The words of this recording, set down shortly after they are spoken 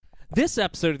This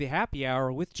episode of the Happy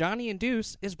Hour with Johnny and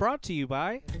Deuce is brought to you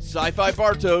by Sci-Fi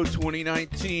Bartow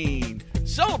 2019,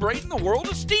 celebrating the world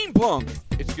of steampunk.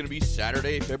 It's going to be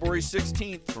Saturday, February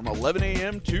 16th from 11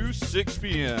 a.m. to 6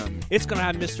 p.m. It's going to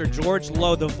have Mr. George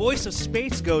Lowe, the voice of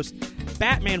Space Ghost,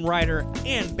 Batman writer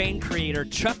and Bane creator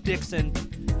Chuck Dixon,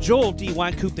 Joel D.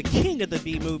 Wynkoop, the king of the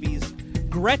B-movies,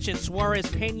 Gretchen Suarez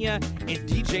Pena, and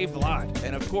DJ Vlad.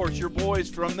 And of course, your boys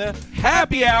from the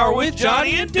Happy Hour with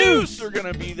Johnny and Deuce are going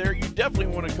to be there. You definitely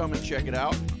want to come and check it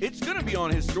out. It's going to be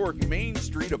on historic Main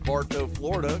Street of Bartow,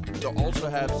 Florida. They'll also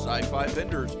have sci-fi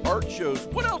vendors, art shows.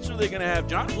 What else are they going to have,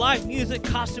 John? Live music,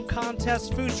 costume contests,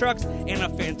 food trucks, and a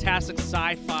fantastic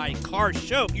sci-fi car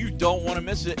show. You don't want to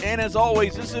miss it. And as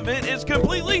always, this event is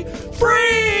completely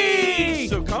free!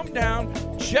 So come down,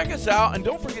 check us out, and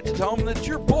don't forget to tell them that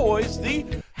your boys, the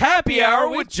Happy Hour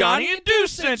with Johnny and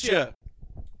Deuce sent you.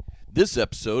 This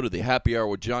episode of the Happy Hour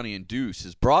with Johnny and Deuce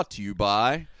is brought to you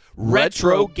by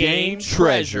Retro Game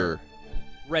Treasure.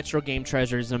 Retro Game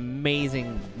Treasure is an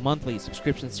amazing monthly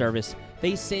subscription service.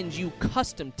 They send you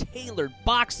custom-tailored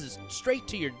boxes straight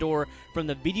to your door from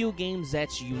the video games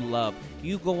that you love.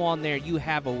 You go on there, you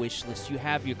have a wish list, you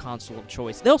have your console of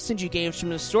choice. They'll send you games from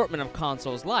an assortment of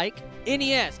consoles like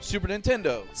NES, Super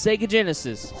Nintendo, Sega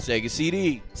Genesis, Sega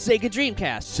CD, Sega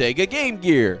Dreamcast, Sega Game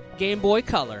Gear, Game Boy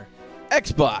Color,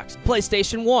 Xbox,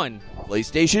 PlayStation 1,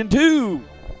 PlayStation 2,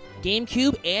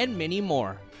 GameCube, and many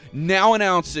more. Now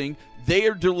announcing they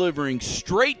are delivering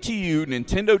straight to you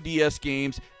Nintendo DS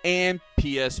games and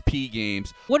PSP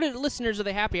games. What do the listeners of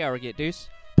the Happy Hour get, Deuce?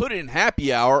 Put in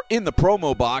Happy Hour in the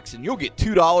promo box and you'll get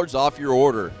 $2 off your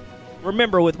order.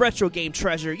 Remember, with Retro Game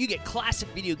Treasure, you get classic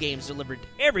video games delivered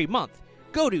every month.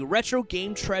 Go to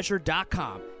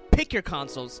RetroGameTreasure.com. Pick your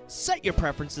consoles, set your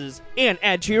preferences, and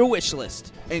add to your wish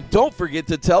list. And don't forget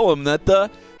to tell them that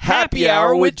the Happy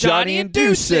Hour with Johnny and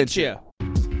Deuce sent you.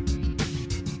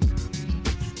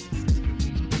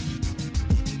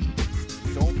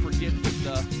 Don't forget that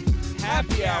the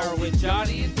Happy Hour with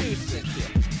Johnny and Deuce sent you.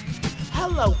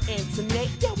 Hello, Internet.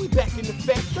 Yeah, we back in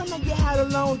effect. I know you had a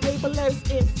long day, but let us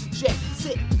interject.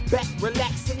 Sit back,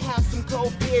 relax, and have some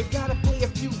cold beer. Gotta pay a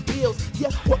few bills.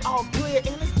 Yeah, we're all clear,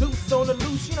 and let's Deuce on the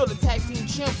loose. You know the tag team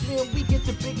champs, man. We get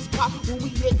the biggest pop when we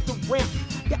hit the ramp.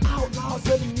 The outlaws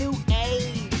of the new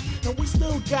age, and we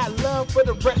still got love for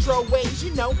the retro ways.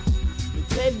 You know,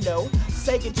 Nintendo,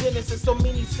 Sega Genesis, so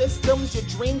many systems, your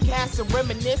Dreamcast and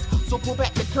reminisce. So pull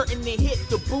back the curtain and hit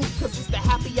the booth, cause it's the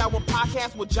Happy Hour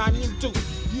podcast with Johnny and Deuce.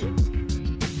 Yeah.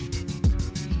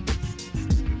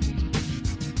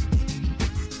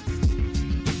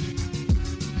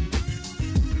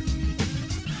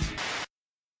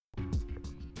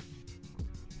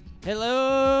 Hello,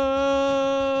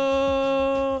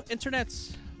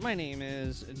 Internets. My name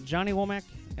is Johnny Womack,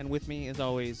 and with me, as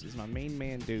always, is my main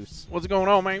man, Deuce. What's going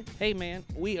on, man? Hey, man,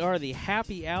 we are the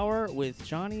Happy Hour with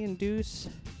Johnny and Deuce.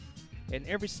 And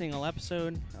every single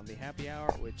episode of the Happy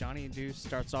Hour with Johnny and Deuce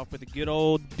starts off with a good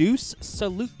old Deuce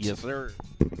salute. Yes, sir.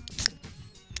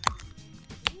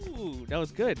 Ooh, that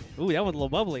was good. Ooh, that was a little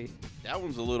bubbly. That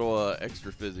one's a little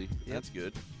extra fizzy. Yep. That's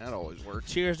good. That always works.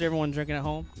 Cheers to everyone drinking at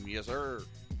home. Yes, sir.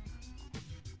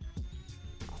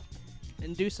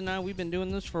 And Deuce and I, we've been doing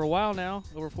this for a while now,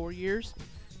 over 4 years.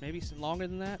 Maybe some longer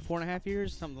than that, 4.5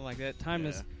 years, something like that. Time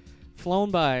has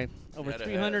flown by. Over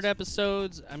 300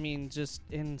 episodes. I mean, just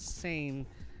insane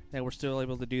that we're still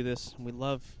able to do this. We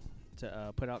love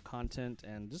to put out content,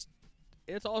 and just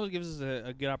it also gives us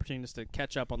a good opportunity just to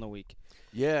catch up on the week.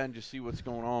 Yeah, and just see what's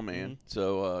going on, man. Mm-hmm.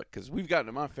 So, because we've gotten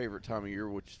to my favorite time of year,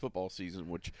 which is football season,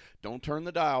 which don't turn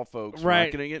the dial, folks. Right. We're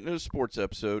not going to get into a sports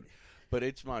episode, but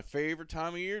it's my favorite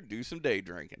time of year. Do some day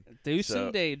drinking.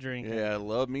 Some day drinking. Yeah, I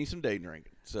love me some day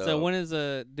drinking. So when is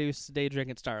a Deuce day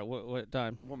drinking start? What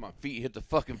time? When my feet hit the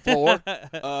fucking floor.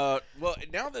 Well,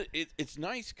 now that it's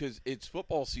nice because it's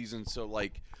football season, so,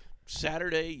 like,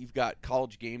 Saturday you've got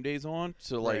college game days on,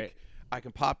 so, like, Right. I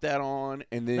can pop that on,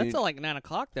 and then That's at like 9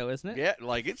 o'clock, though, isn't it? yeah,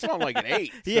 like it's on like an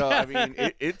 8. Yeah. So I mean,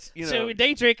 it's you know. So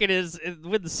day drinking is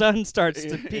when the sun starts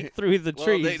to peek through the well,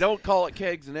 trees. they don't call it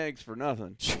kegs and eggs for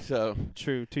nothing. So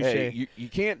True, touche. hey, you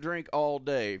can't drink all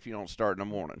day if you don't start in the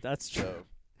morning. That's true.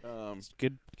 So,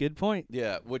 Good point.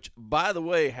 yeah. Which, by the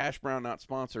way, Hash Brown not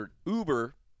sponsored.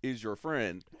 Uber is your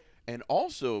friend. And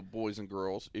also, boys and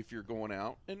girls, if you're going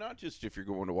out, and not just if you're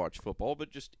going to watch football,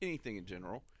 but just anything in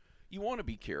general, you want to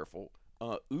be careful.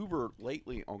 Uber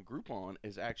lately on Groupon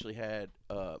has actually had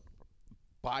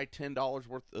buy $10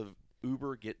 worth of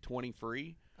Uber, get 20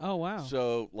 free. Oh, wow.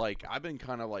 So, like, I've been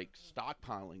kind of, like,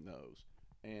 stockpiling those.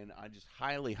 and I just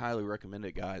highly, highly recommend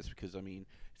it, guys, because, I mean,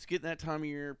 it's getting that time of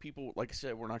year. People, like I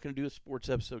said, we're not going to do a sports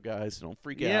episode, guys, so don't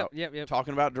freak out. Yep.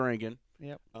 Talking about drinking.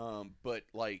 Yep. But,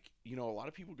 like, you know, a lot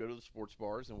of people go to the sports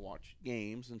bars and watch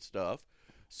games and stuff.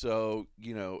 So,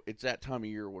 you know, it's that time of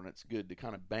year when it's good to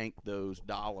kind of bank those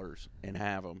dollars and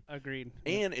have them. Agreed.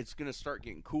 And it's going to start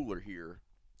getting cooler here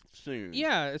soon.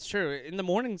 Yeah, it's true. In the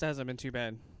mornings, it hasn't been too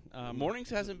bad. Mornings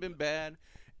hasn't been bad.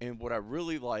 And what I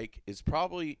really like is it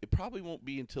probably won't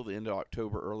be until the end of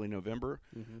October, early November.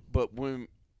 Mm-hmm. But when,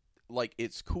 like,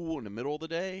 it's cool in the middle of the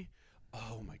day,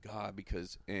 oh, my God,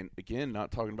 because, and again,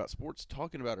 not talking about sports,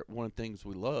 talking about one of the things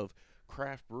we love,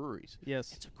 craft breweries.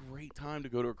 Yes. It's a great time to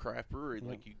go to a craft brewery.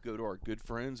 Like, you go to our good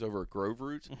friends over at Grove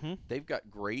Roots. Mm-hmm. They've got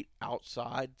great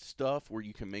outside stuff where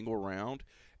you can mingle around.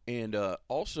 And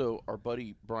also, our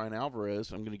buddy Brian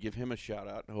Alvarez, I'm going to give him a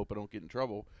shout-out and hope I don't get in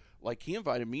trouble. Like, he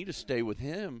invited me to stay with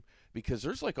him because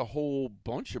there's, like, a whole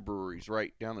bunch of breweries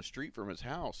right down the street from his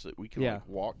house that we can, like,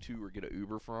 walk to or get an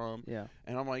Uber from. Yeah.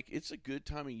 And I'm like, it's a good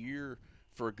time of year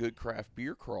for a good craft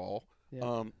beer crawl,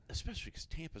 especially because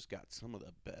Tampa's got some of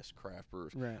the best craft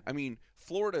brewers. Right. I mean,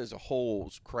 Florida as a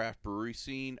whole's craft brewery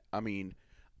scene, I mean,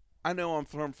 I know I'm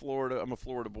from Florida. I'm a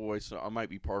Florida boy, so I might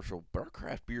be partial. But our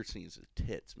craft beer scene is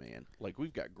tits, man. Like,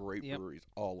 we've got great breweries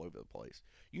all over the place.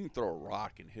 You can throw a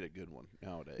rock and hit a good one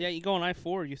nowadays. Yeah, you go on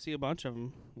I-4, you see a bunch of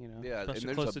them, you know, yeah, especially and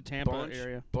there's close to Tampa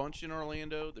area. Bunch in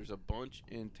Orlando. There's a bunch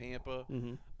in Tampa.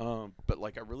 Mm-hmm. But,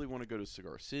 like, I really want to go to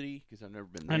Cigar City because I've never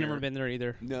been there. I've never been there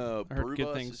either. No, I heard good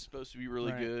Brewbus things. is supposed to be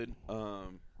really good.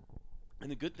 And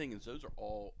the good thing is those are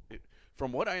all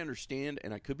from what I understand,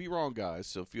 and I could be wrong, guys,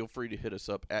 so feel free to hit us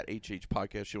up at HH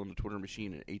Podcast Show on the Twitter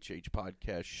machine and HH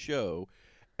Podcast Show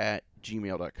at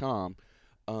gmail.com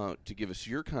to give us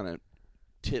your kind of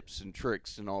tips and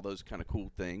tricks and all those kind of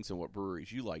cool things and what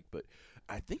breweries you like. But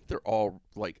I think they're all,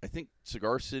 like, I think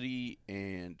Cigar City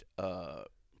and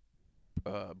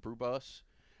Brewbus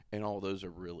and all those are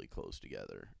really close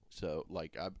together. So,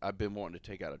 like, I've been wanting to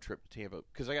take out a trip to Tampa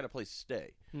because I got a place to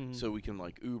stay. Mm-hmm. So we can,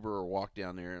 like, Uber or walk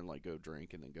down there and, like, go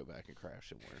drink and then go back and crash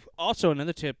somewhere. Also,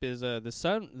 another tip is the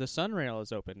Sunrail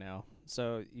is open now.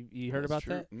 So you heard about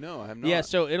that? No, I have not. Yeah,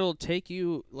 so it'll take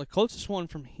you, like, closest one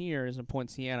from here is in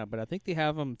Poinciana, but I think they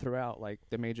have them throughout, like,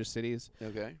 the major cities.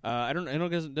 Okay.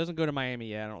 It doesn't go to Miami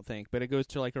yet, I don't think, but it goes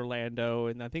to, like, Orlando,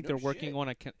 and I think they're working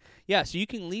on yeah, so you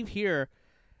can leave here,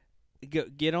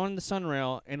 get on the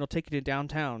Sunrail, and it'll take you to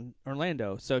downtown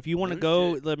Orlando. So if you want to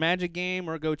go the Magic game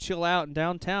or go chill out in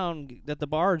downtown at the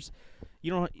bars,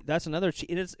 you don't. That's another.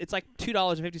 It's like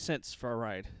 $2.50 for a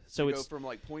ride. So it's go from,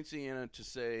 like, Poinciana to,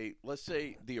 say, let's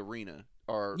say the arena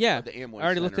or the Amway I already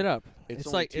Center. looked it up. It's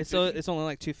like it's only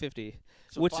like $2.50.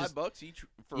 So which $5 each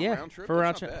for a round trip. For a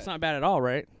round trip, it's not bad at all,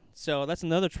 right? So that's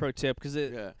another pro tip because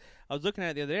I was looking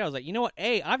at it the other day. I was like, you know what?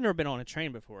 I've never been on a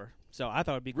train before, so I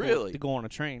thought it'd be cool to go on a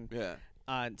train. Yeah.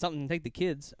 Something to take the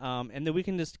kids, and then we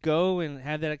can just go and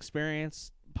have that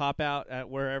experience, pop out at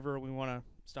wherever we want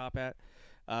to stop at,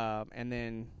 and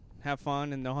then have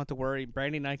fun, and don't have to worry.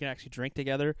 Brandy and I can actually drink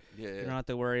together. Yeah. You don't have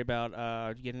to worry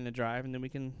about getting a drive, and then we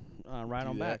can ride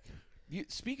on back.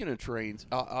 Speaking of trains,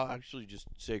 I'll actually just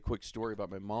say a quick story about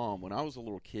my mom. When I was a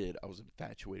little kid, I was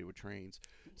infatuated with trains.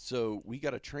 So we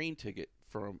got a train ticket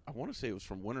from, I want to say it was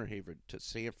from Winter Haven to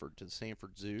Sanford, to the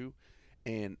Sanford Zoo.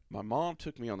 And my mom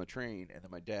took me on the train, and then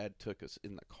my dad took us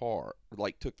in the car,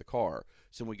 took the car.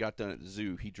 So when we got done at the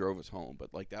zoo, he drove us home.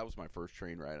 But, like, that was my first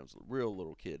train ride. I was a real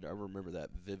little kid. I remember that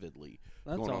vividly,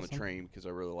 going on the train because I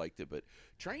really liked it. But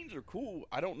trains are cool.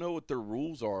 I don't know what their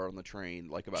rules are on the train,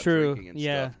 like, about drinking and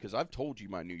stuff. Because I've told you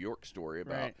my New York story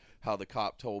about how the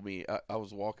cop told me I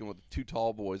was walking with two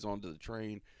tall boys onto the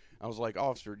train. I was like,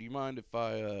 "Officer, do you mind if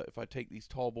I take these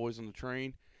tall boys on the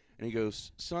train?" And he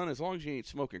goes, "Son, as long as you ain't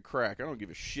smoking crack, I don't give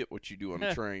a shit what you do on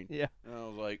the train." Yeah. And I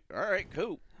was like, "All right,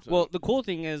 cool." So, well, the cool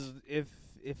thing is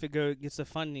if it gets the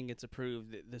funding gets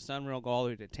approved, the Sunrail will go all the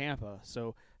way to Tampa.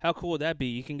 So how cool would that be?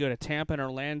 You can go to Tampa and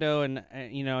Orlando, and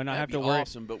not have to worry.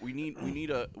 Awesome, but we need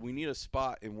a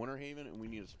spot in Winter Haven, and we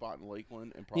need a spot in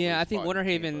Lakeland, and probably I think Winter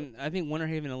Haven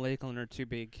and Lakeland are two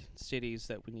big cities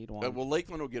that we need one. Well,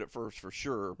 Lakeland will get it first for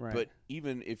sure, right. But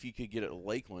even if you could get it at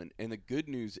Lakeland, and the good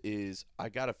news is I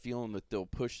got a feeling that they'll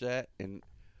push that. And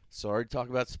sorry to talk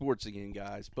about sports again,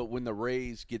 guys, but when the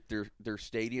Rays get their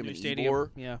stadium in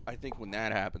Ybor, I think when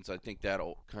that happens, I think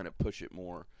that'll kind of push it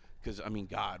more. Because, I mean,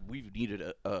 God, we've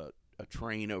needed a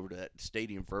train over to that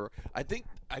stadium for. I think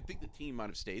the team might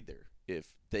have stayed there if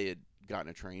they had gotten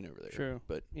a train over there. True,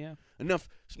 but enough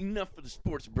for the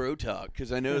sports bro talk,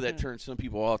 because I know that turns some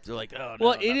people off. They're like, "Oh no."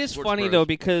 Well, it is funny though,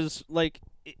 because like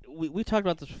we talked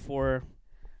about this before.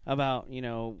 about,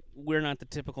 we're not the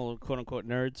typical quote-unquote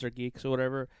nerds or geeks or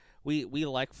whatever. We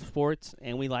like sports,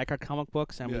 and we like our comic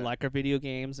books, and we like our video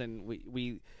games, and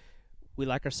we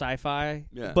like our sci-fi.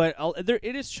 Yeah. But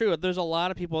it is true. There's a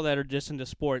lot of people that are just into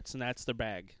sports, and that's their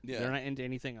bag. Yeah. They're not into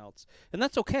anything else. And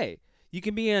that's okay. You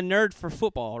can be a nerd for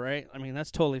football, right? I mean,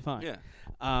 that's totally fine. Yeah.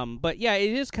 But, yeah,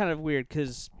 it is kind of weird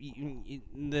because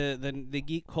the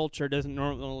geek culture doesn't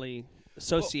normally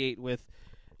associate with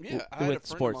Yeah, I had a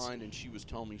friend of mine, and she was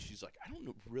telling me, she's like, I don't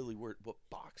know really what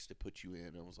box to put you in.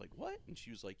 And I was like, what? And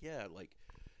she was like, yeah, like,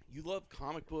 you love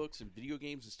comic books and video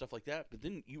games and stuff like that, but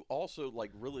then you also,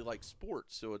 like, really like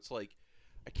sports. So it's like,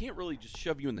 I can't really just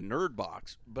shove you in the nerd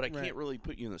box, but I can't really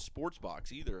put you in the sports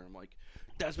box either. And I'm like,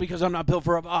 that's because I'm not built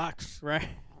for a box. Right.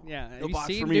 Yeah. No you box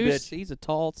see for me, Deuce? bitch. He's a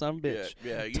tall son of a bitch.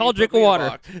 Yeah. You tall put drink me of in a water.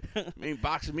 box. I mean,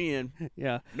 boxing me in.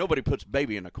 Yeah. Nobody puts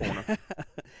baby in a corner.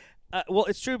 Well,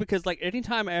 it's true because, like,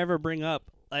 anytime I ever bring up,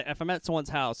 like, if I'm at someone's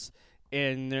house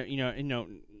and they're,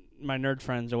 my nerd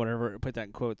friends or whatever, put that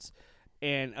in quotes,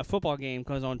 and a football game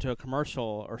comes on to a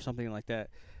commercial or something like that,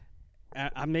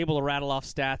 I'm able to rattle off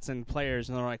stats and players,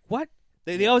 and they're like, what?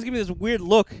 They always give me this weird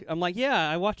look. I'm like, yeah,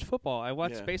 I watch football. I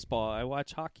watch baseball. I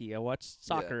watch hockey. I watch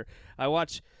soccer. I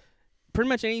watch pretty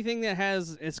much anything that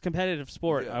has its competitive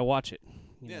sport. I watch it.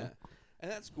 You know?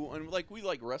 And that's cool. And, like, we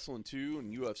like wrestling, too,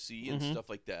 and UFC and stuff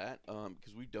like that,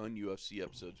 because we've done UFC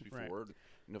episodes before. Right.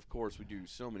 And, of course, we do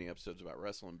so many episodes about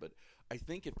wrestling. But I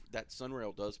think if that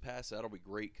Sunrail does pass, that'll be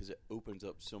great because it opens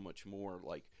up so much more.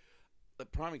 Like, a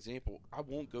prime example, I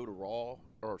won't go to Raw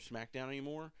or SmackDown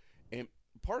anymore. And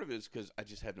part of it is because I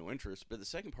just have no interest. But the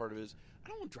second part of it is I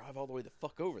don't want to drive all the way the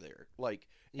fuck over there. Like,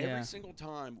 every single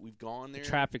time we've gone there. The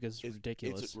traffic is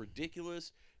ridiculous. It's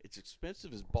ridiculous. It's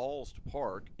expensive as balls to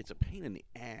park. It's a pain in the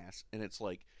ass. And it's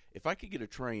like, if I could get a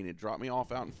train and drop me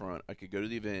off out in front, I could go to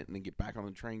the event and then get back on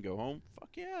the train, go home. Fuck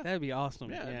yeah. That'd be awesome.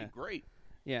 Yeah, that'd be great.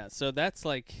 Yeah, so that's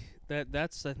like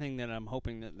that's the thing that I'm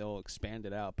hoping that they'll expand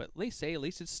it out. But at least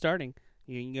it's starting.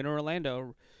 You can go to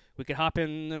Orlando. We could hop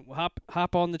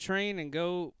on the train and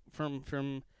go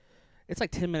from it's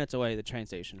like 10 minutes away, the train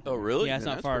station. Oh, really? Yeah, it's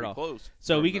not far at all. Close.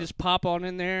 So we could just pop on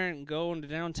in there and go into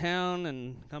downtown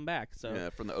and come back. So yeah,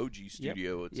 from the OG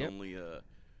studio, it's only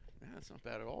it's not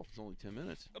bad at all. It's only 10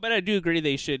 minutes. But I do agree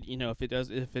they should,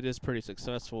 if it is pretty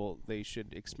successful, they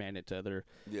should expand it to other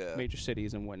major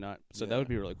cities and whatnot. So that would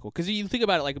be really cool. Because you think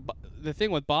about it, like the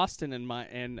thing with Boston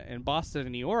and Boston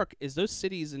and New York is those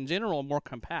cities in general are more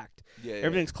compact. Yeah,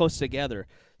 everything's close together.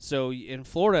 So in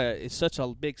Florida, it's such a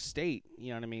big state. You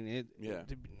know what I mean?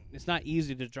 It's not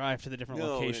easy to drive to the different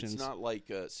locations. It's not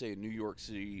like say in New York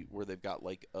City where they've got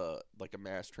like a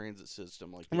mass transit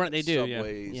system, like they do,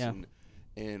 subways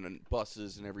and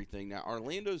buses and everything. Now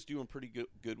Orlando's doing pretty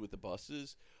good with the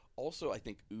buses. Also, I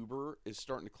think Uber is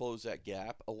starting to close that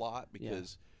gap a lot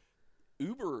because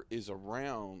Uber is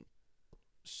around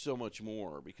so much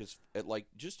more because at like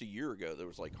just a year ago there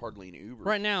was like hardly any Uber.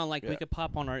 Right now, like we could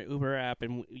pop on our Uber app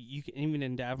and you can, even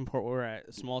in Davenport, we're at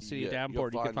a small city of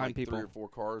Davenport, you can find like people 3 or 4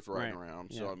 cars riding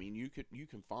around. So I mean, you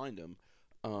can find them.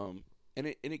 And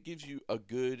it gives you a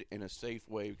good and a safe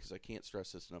way, because I can't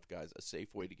stress this enough, guys, a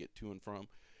safe way to get to and from.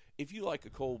 If you like a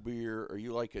cold beer or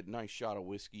you like a nice shot of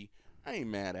whiskey, I ain't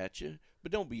mad at you,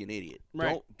 but don't be an idiot.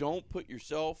 Right. Don't put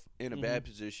yourself in a bad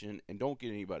position and don't get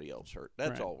anybody else hurt.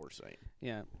 That's all we're saying.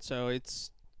 Yeah, so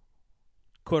it's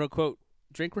quote-unquote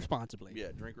drink responsibly.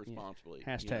 Yeah, drink responsibly.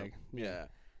 Yeah. Hashtag. Yeah,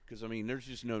 because, I mean, there's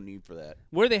just no need for that.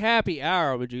 We're the happy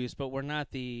hour with juice, but we're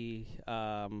not the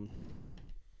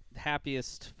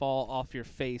happiest fall off your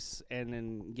face and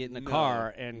then get in a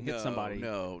car and hit somebody.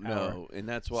 No. And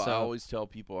that's why I always tell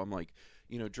people, I'm like,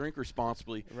 drink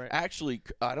responsibly. Right. Actually,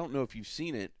 I don't know if you've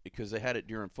seen it because they had it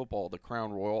during football, the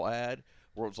Crown Royal ad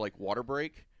where it was like water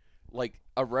break. Like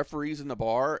a referee's in the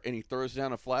bar and he throws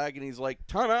down a flag and he's like,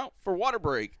 time out for water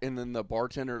break. And then the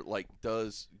bartender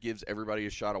gives everybody a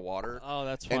shot of water. Oh,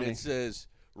 that's funny. And it says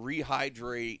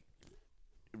rehydrate,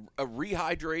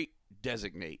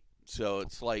 designate. So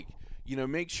it's like,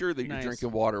 make sure that you're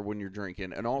drinking water when you're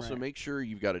drinking, and also make sure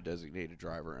you've got a designated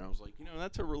driver. And I was like,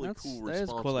 that's a really cool,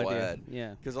 responsible ad.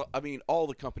 Yeah. Because, I mean, all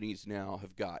the companies now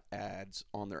have got ads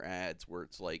on their ads where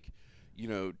it's like,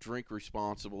 drink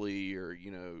responsibly or,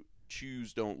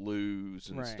 choose, don't lose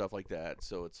and stuff like that.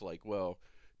 So it's like, well,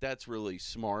 that's really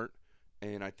smart,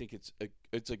 and I think it's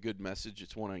a good message.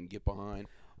 It's one I can get behind.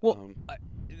 Well,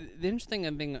 the interesting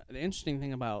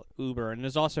thing about Uber, and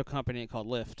there's also a company called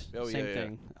Lyft. Same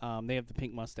thing. They have the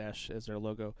pink mustache as their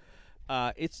logo.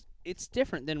 It's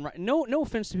different than no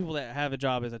offense to people that have a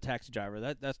job as a taxi driver.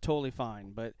 That's totally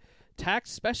fine. But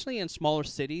especially in smaller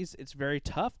cities, it's very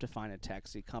tough to find a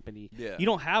taxi company. Yeah. You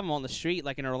don't have them on the street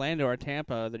like in Orlando or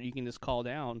Tampa that you can just call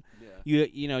down. Yeah.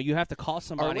 You have to call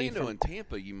somebody. Orlando and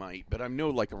Tampa, you might, but I know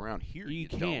like around here you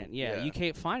can't. don't. Yeah, you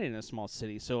can't find it in a small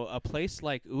city. So a place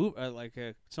like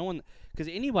someone, because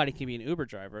anybody can be an Uber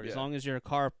driver as long as your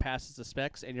car passes the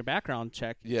specs and your background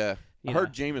check. Yeah, I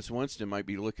heard Jameis Winston might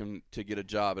be looking to get a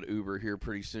job at Uber here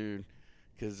pretty soon.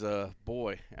 Because,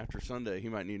 boy, after Sunday, he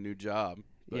might need a new job.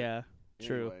 But yeah,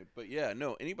 true. Anyway, but, yeah,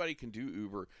 no, anybody can do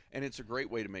Uber, and it's a great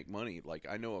way to make money. Like,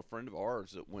 I know a friend of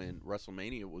ours that when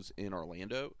WrestleMania was in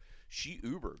Orlando, she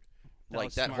Ubered,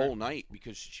 that whole night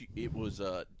because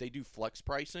they do flex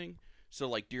pricing. So,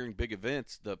 like, during big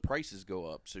events, the prices go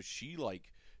up. So she,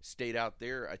 like, stayed out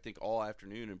there, I think, all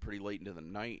afternoon and pretty late into the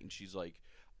night, and she's like,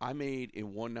 I made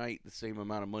in one night the same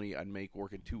amount of money I'd make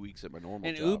working 2 weeks at my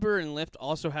normal job. And Uber and Lyft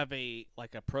also have a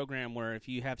program where if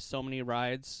you have so many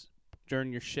rides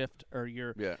during your shift or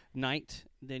your night,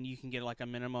 then you can get like a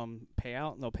minimum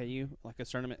payout, and they'll pay you like a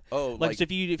certain amount. Oh, like so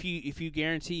if you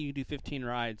guarantee you do 15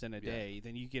 rides in a day,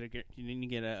 then you get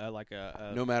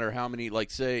a no matter how many.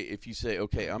 Like say if you say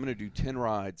okay, I'm going to do 10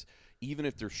 rides. Even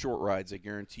if they're short rides, I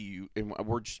guarantee you, and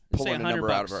we're just pulling a number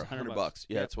out of our $100.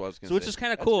 Yeah, that's what I was going to say. So which is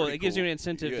kind of cool. It gives you an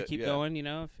incentive to keep going,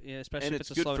 especially and if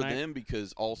it's a good slow for night. them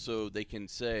because also they can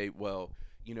say, well,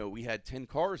 we had 10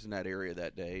 cars in that area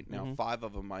that day. Now 5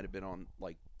 of them might have been on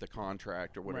like the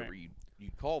contract or whatever you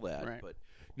call that. Right. But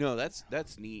no, that's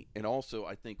neat. And also,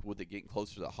 I think with it getting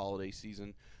closer to the holiday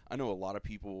season, I know a lot of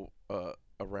people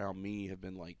around me have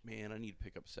been like, man, I need to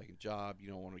pick up a second job.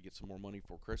 I want to get some more money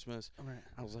for Christmas. Right.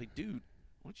 I was like, dude,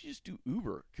 why don't you just do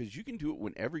Uber? Because you can do it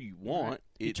whenever you want. Right.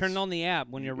 You turn it on the app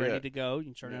when you're ready to go.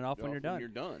 You turn it off when you're done. You're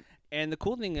done. And the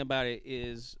cool thing about it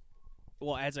is,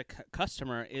 well, as a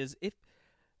customer, is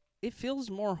it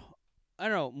feels more, I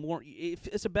don't know,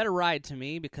 it's a better ride to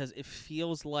me because it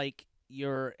feels like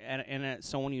you're at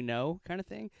someone kind of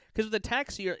thing. Because with the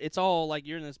taxi, it's all like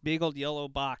you're in this big old yellow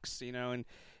box, and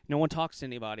no one talks to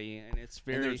anybody, and it's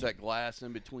very. And there's that glass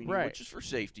in between you, which is for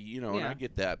safety, and I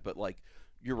get that, but like.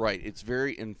 You're right. It's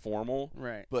very informal,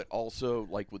 right? But also,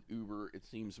 like with Uber, it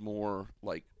seems more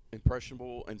like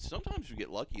impressionable. And sometimes you get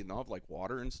lucky, and they'll have like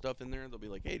water and stuff in there. They'll be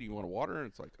like, "Hey, do you want a water?" And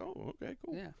it's like, "Oh, okay,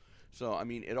 cool." Yeah. So I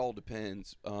mean, it all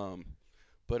depends.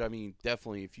 But I mean,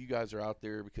 definitely, if you guys are out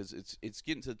there, because it's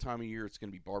getting to the time of year, it's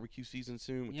going to be barbecue season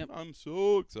soon, which I'm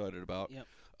so excited about. Yep.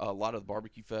 A lot of the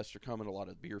barbecue fests are coming. A lot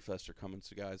of the beer fests are coming.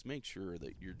 So guys, make sure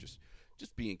that you're just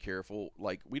being careful.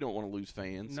 Like we don't want to lose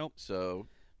fans. Nope. So.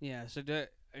 Yeah, so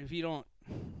if you don't,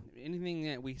 anything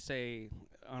that we say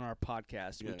on our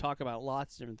podcast, we talk about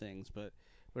lots of different things, but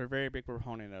we're a very big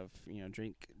proponent of,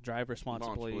 drive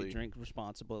responsibly, drink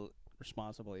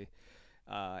responsibly,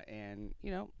 and,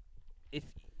 if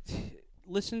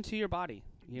listen to your body,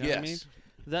 you know what I mean?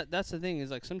 That's the thing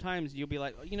is like sometimes you'll be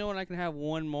like, you know what, I can have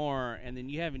one more, and then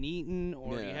you haven't eaten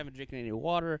or you haven't drinking any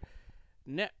water.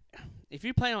 If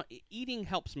you plan on eating,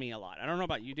 helps me a lot. I don't know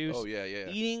about you, Deuce. Oh yeah.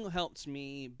 Eating helps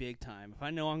me big time. If I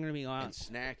know I'm going to be on and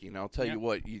snacking, I'll tell you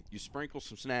what, you sprinkle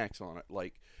some snacks on it.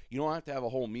 Like you don't have to have a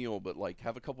whole meal, but like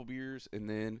have a couple beers and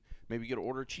then maybe get an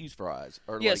order of cheese fries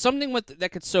or something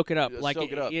that could soak it up, like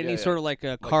soak it up. Any sort of like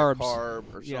a carbs,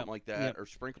 carb or something like that, or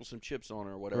sprinkle some chips on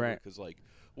it or whatever. Because like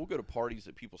we'll go to parties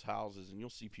at people's houses and you'll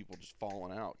see people just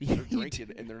falling out. They're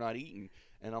drinking and they're not eating,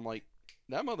 and I'm like,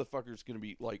 that motherfucker's going to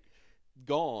be like.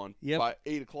 Gone by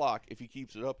 8 o'clock if he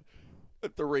keeps it up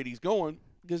at the rate he's going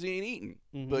because he ain't eating.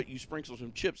 But you sprinkle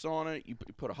some chips on it, you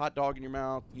put a hot dog in your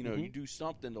mouth, you do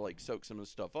something to like soak some of the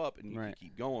stuff up, and you can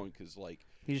keep going because like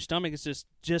your stomach is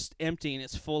just empty and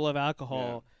it's full of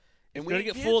alcohol. And we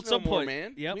get full at some more, point,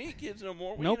 man. Yep. We ain't kids no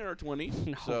more. We in our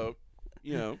 20s, so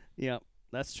Yep.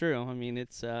 That's true. I mean,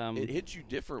 it's it hits you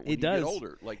different when you get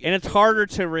older. Like, and it's harder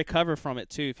to recover from it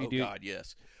too if you do. Oh God,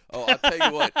 yes. Oh, I'll tell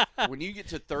you what. When you get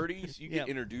to 30s, you get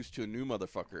introduced to a new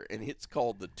motherfucker, and it's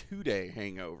called the 2-day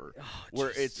hangover,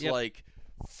 where it's like,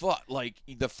 fuck. Like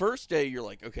the first day, you're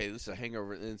like, okay, this is a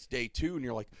hangover, and then it's day 2, and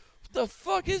you're like, what the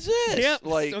fuck is this? Yep,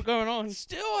 like still going on,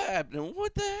 still happening.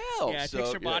 What the hell? Yeah, it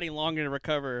takes your body longer to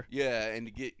recover. Yeah, and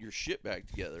to get your shit back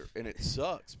together, and it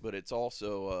sucks, but it's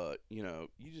also,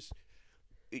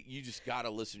 you just got to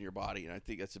listen to your body, and I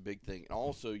think that's a big thing. And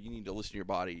also, you need to listen to your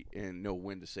body and know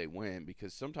when to say when,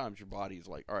 because sometimes your body is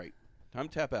like, all right, time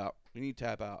to tap out. We need to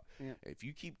tap out. Yeah. If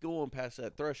you keep going past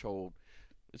that threshold,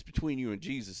 it's between you and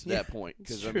Jesus at that point,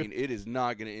 because, I mean, it is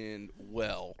not going to end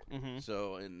well. Mm-hmm.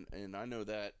 So, and I know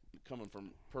that coming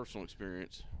from personal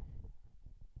experience.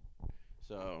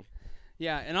 So...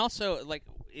 Yeah, and also, like,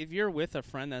 if you're with a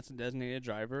friend that's a designated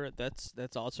driver,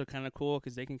 that's also kind of cool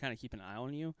because they can kind of keep an eye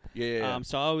on you. Yeah.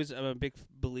 So I always am a big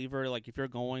believer, like if you're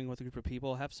going with a group of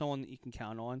people, have someone that you can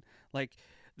count on. Like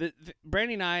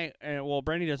Brandy and I, well,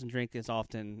 Brandy doesn't drink as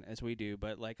often as we do,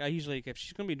 but like I usually, if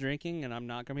she's gonna be drinking and I'm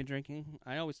not gonna be drinking,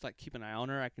 I always like keep an eye on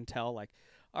her. I can tell like,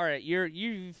 all right,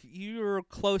 you're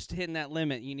close to hitting that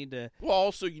limit. You need to. Well,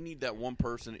 also you need that one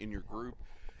person in your group.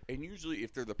 And usually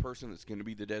if they're the person that's going to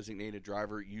be the designated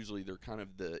driver, usually they're kind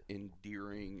of the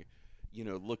endearing,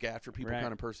 look after people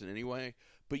kind of person anyway.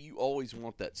 But you always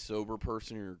want that sober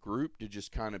person in your group to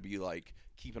just kind of be like,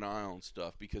 keep an eye on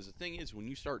stuff. Because the thing is, when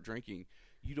you start drinking,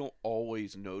 you don't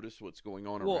always notice what's going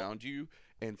on around you.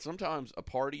 And sometimes a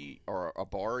party or a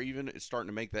bar even is starting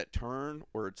to make that turn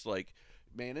where it's like,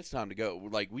 man, it's time to go.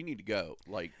 Like, we need to go.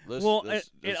 Like, let's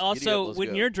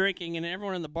when you're drinking and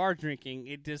everyone in the bar drinking,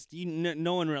 it just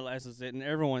no one realizes it, and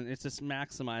it just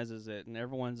maximizes it, and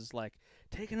everyone's just like,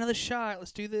 take another shot.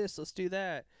 Let's do this. Let's do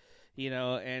that.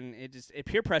 And it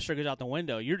peer pressure goes out the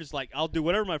window. You're just like, I'll do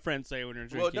whatever my friends say when you're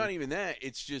drinking. Well, not even that.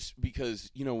 It's just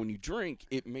because when you drink,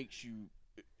 it makes you.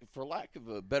 For lack of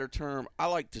a better term, I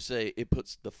like to say it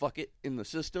puts the fuck it in the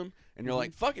system, and you're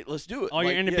like, fuck it, let's do it. All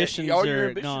your inhibitions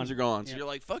are gone. So you're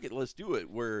like, fuck it, let's do it.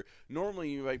 Where normally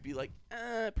you might be like,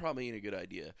 probably ain't a good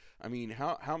idea. I mean,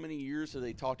 how many years have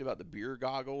they talked about the beer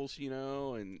goggles,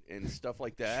 and stuff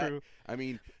like that? True. I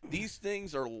mean, these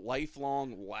things are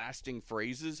lifelong, lasting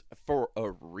phrases for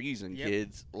a reason,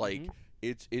 kids. Like,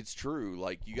 it's true.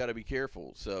 Like, you got to be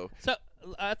careful. So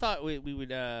I thought we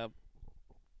would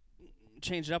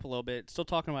change it up a little bit. Still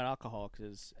talking about alcohol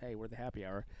because, hey, we're the happy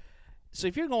hour. So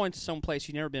if you're going to some place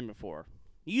you've never been before,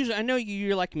 usually I know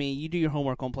you're like me. You do your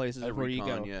homework on places before you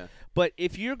go. Yeah. But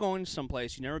if you're going to some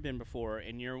place you've never been before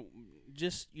and you're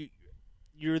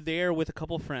there with a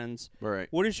couple friends, right?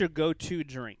 What is your go-to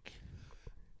drink?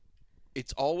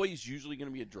 It's always usually going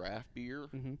to be a draft beer.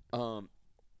 Mm-hmm.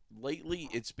 Lately,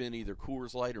 it's been either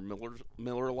Coors Light or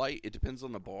Miller Lite. It depends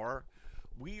on the bar.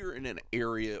 We are in an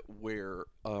area where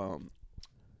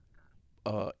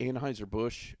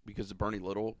Anheuser-Busch, because of Bernie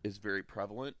Little, is very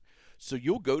prevalent. So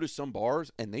you'll go to some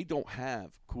bars, and they don't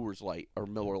have Coors Light or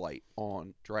Miller Lite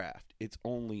on draft. It's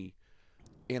only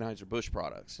Anheuser-Busch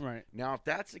products. Right. Now, if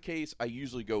that's the case, I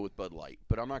usually go with Bud Light.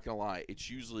 But I'm not going to lie, it's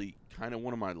usually kind of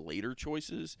one of my later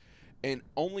choices. And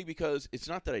only because it's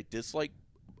not that I dislike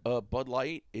Bud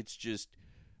Light. It's just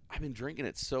I've been drinking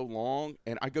it so long,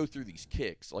 and I go through these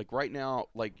kicks. Like right now,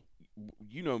 like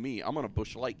you know me, I'm on a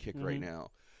Busch Light kick right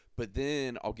now. But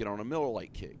then I'll get on a Miller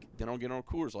Lite kick. Then I'll get on a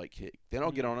Coors Light kick. Then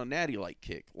I'll get on a Natty Light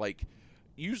kick. Like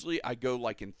usually I go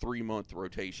like in 3-month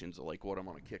rotations of like what I'm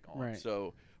on a kick on. Right.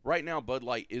 So right now Bud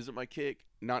Light isn't my kick.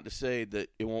 Not to say that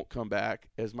it won't come back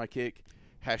as my kick.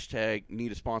 #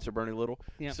 need a sponsor, Bernie Little.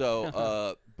 Yep.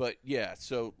 So, but yeah,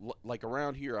 so like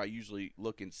around here, I usually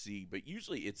look and see, but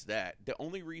usually it's that. The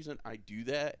only reason I do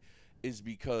that is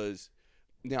because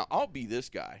now I'll be this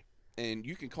guy, and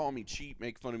you can call me cheap,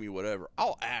 make fun of me, whatever.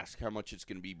 I'll ask how much it's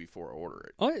going to be before I order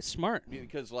it. Oh, it's smart.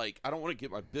 Because like I don't want to get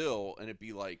my bill and it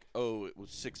be like, oh, it was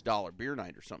 $6 beer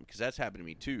night or something. Because that's happened to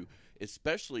me too.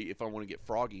 Especially if I want to get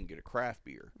froggy and get a craft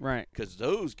beer. Right. Because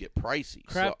those get pricey.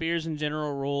 Craft beers in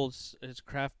general rules as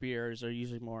craft beers are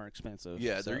usually more expensive.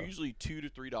 Yeah, they're usually $2 to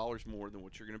 $3 more than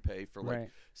what you're going to pay for, like,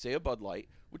 say, a Bud Light,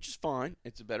 which is fine.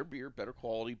 It's a better beer, better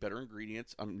quality, better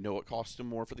ingredients. I know it costs them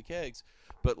more for the kegs.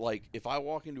 But, like, if I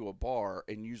walk into a bar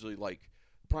and usually, like,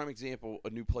 prime example, a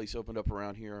new place opened up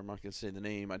around here. I'm not going to say the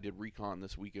name. I did recon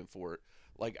this weekend for it.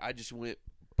 Like, I just went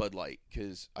Bud Light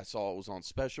because I saw it was on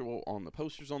special on the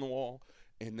posters on the wall,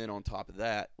 and then on top of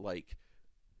that, like,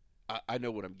 I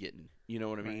know what I'm getting. You know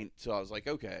what I mean? So I was like,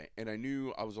 okay, and I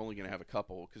knew I was only going to have a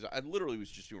couple because I literally was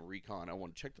just doing recon. I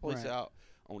wanted to check the place out.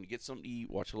 I want to get something to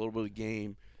eat, watch a little bit of the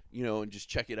game, and just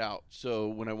check it out. So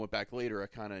when I went back later, I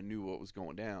kind of knew what was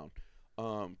going down.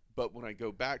 But when I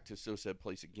go back to So Said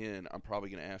Place again, I'm probably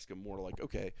going to ask them more like,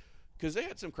 okay, because they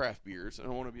had some craft beers, and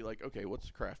I want to be like, okay, what's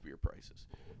the craft beer prices?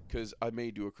 Because I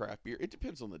may do a craft beer. It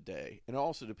depends on the day, and it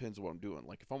also depends on what I'm doing.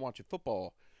 Like, if I'm watching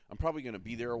football, I'm probably going to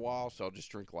be there a while, so I'll just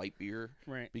drink light beer.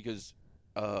 Right. Because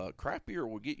craft beer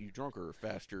will get you drunker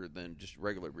faster than just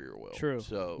regular beer will. True.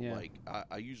 So, like,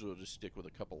 I usually will just stick with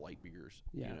a couple light beers,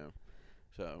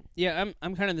 So yeah,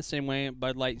 I'm kind of the same way.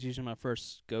 Bud Light's usually my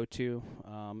first go-to,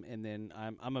 and then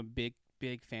I'm a big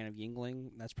fan of Yuengling.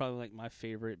 That's probably like my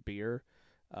favorite beer.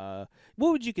 What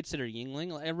would you consider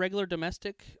Yuengling? Like a regular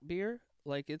domestic beer?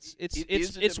 Like it's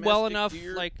well enough.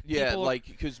 Beer. Like yeah, like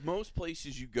because most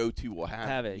places you go to will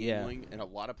have it, Yuengling, and a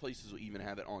lot of places will even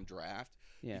have it on draft.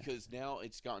 Yeah. Because now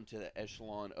it's gotten to the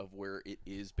echelon of where it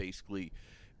is basically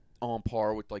on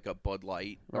par with like a Bud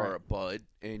Light or Right. a Bud,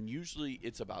 and usually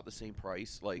it's about the same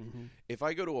price. Like if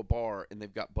I go to a bar and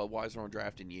they've got Budweiser on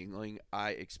draft and Yingling,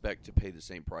 I expect to pay the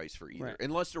same price for either, Right.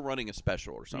 unless they're running a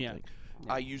special or something.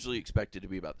 Yeah. I usually expect it to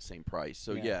be about the same price.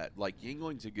 So Yeah. like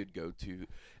Yingling's a good go-to.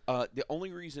 The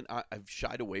only reason I've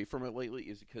shied away from it lately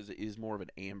is because it is more of an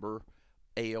amber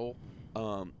ale,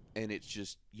 and it's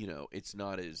just it's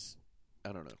not as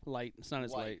I don't know. Light. It's not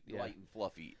as light. Yeah. Light and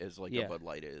fluffy as like Yeah. a Bud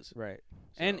Light is. Right.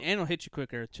 So- And it'll hit you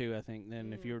quicker too, I think,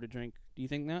 than if you were to drink. Do you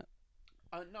think that?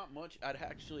 Not much. I'd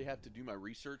actually have to do my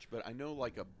research, but I know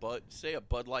like a Bud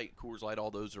Light, Coors Light,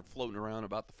 all those are floating around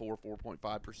about the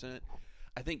 4.5%.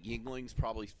 I think Yingling's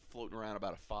probably floating around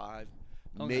about a 5,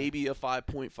 Okay. maybe a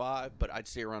 5.5, but I'd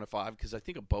say around a 5 because I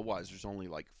think a Budweiser's only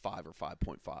like 5 or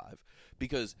 5.5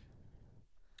 because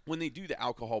when they do the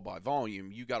alcohol by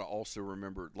volume, you got to also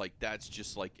remember like that's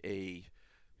just like a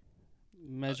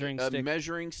Measuring a stick.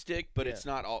 measuring stick, but Yeah. it's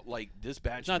not all like this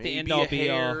batch. It's not may the end be all a be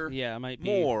hair all. Yeah, it might be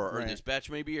more, or right. this batch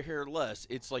may be a hair less.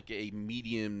 It's like a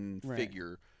medium Right.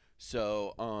 figure.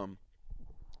 So,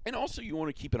 and also you want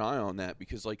to keep an eye on that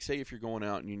because, like, say if you're going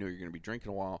out and you know you're going to be drinking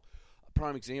a while. A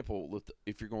prime example,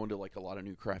 if you're going to like a lot of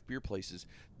new craft beer places,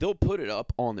 they'll put it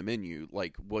up on the menu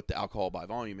like what the alcohol by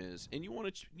volume is, and you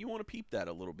want to peep that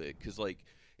a little bit because like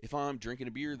if I'm drinking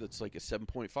a beer that's like a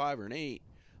 7.5 or an 8.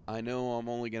 I know I'm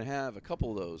only going to have a couple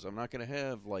of those. I'm not going to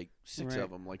have like 6 Right. of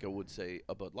them like I would say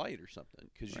a Bud Light or something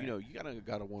because Right. you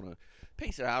gotta want to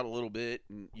pace it out a little bit,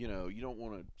 and you don't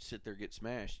want to sit there get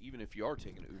smashed. Even if you are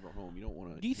taking an Uber home, you don't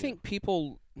want to. Do you think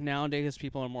people nowadays,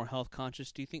 people are more health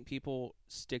conscious? Do you think people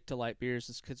stick to light beers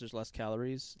just because there's less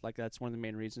calories? Like that's one of the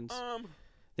main reasons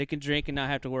they can drink and not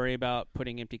have to worry about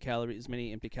putting as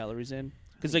many empty calories in.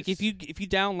 Because like if you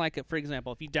down like for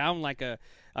example, if you down like a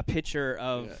pitcher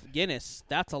of Guinness,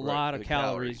 that's a lot of the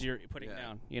calories calories. you're putting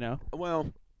Yeah. down.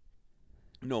 Well,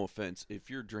 no offense. If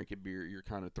you're drinking beer, you're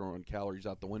kind of throwing calories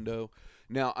out the window.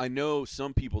 Now, I know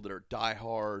some people that are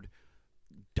diehard,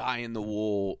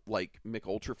 die-in-the-wool, like Mick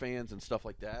Ultra fans and stuff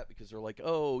like that because they're like,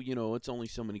 oh, it's only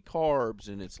so many carbs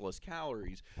and it's less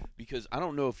calories. Because I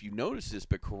don't know if you noticed this,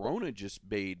 but Corona just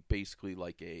made basically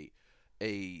like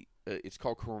it's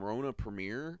called Corona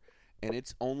Premier, and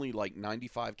it's only like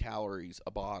 95 calories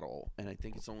a bottle, and I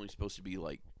think it's only supposed to be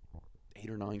like 8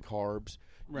 or 9 carbs.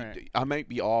 Right. I might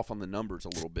be off on the numbers a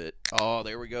little bit. Oh,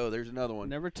 there we go. There's another one.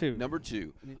 Number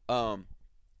two.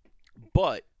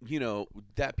 But,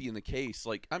 that being the case,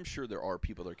 like, I'm sure there are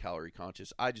people that are calorie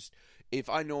conscious. If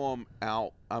I know I'm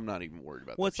out, I'm not even worried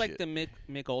about that Well, it's like shit. the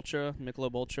Mick Ultra,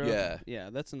 Michelob Ultra. Yeah. Yeah,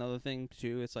 that's another thing,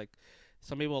 too. It's like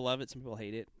some people love it, some people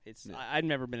hate it. Yeah. I've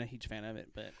never been a huge fan of it,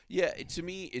 but Yeah, to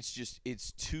me,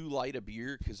 it's too light a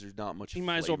beer because there's not much you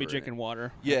might as well be flavor in it. drinking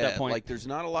water Yeah, at that point. like there's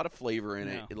not a lot of flavor in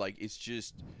No. it. Like it's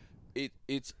just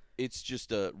it's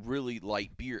just a really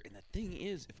light beer. And the thing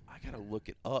is, if I gotta look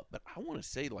it up, but I want to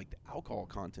say like the alcohol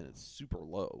content is super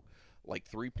low, like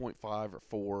 3.5 or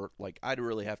 4. Like I'd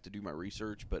really have to do my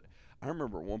research, but I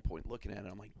remember at one point looking at it,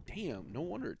 I'm like, damn, no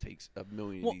wonder it takes a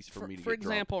million of these for me to for get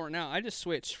drunk. example, right now I just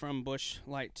switched from Busch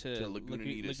Light to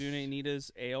Lagunitas.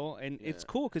 Lagunitas Ale, and it's Yeah.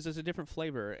 cool because it's a different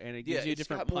flavor and it Yeah, gives you a it's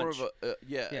different got more punch. of a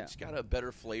Yeah. it's got a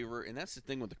better flavor, and that's the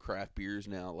thing with the craft beers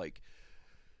now. Like,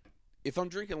 if I'm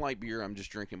drinking light beer, I'm just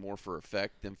drinking more for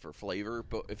effect than for flavor.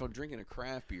 But if I'm drinking a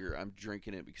craft beer, I'm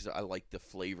drinking it because I like the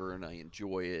flavor and I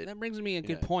enjoy it. That brings me a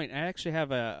good Yeah. point. I actually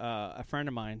have a friend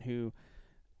of mine who,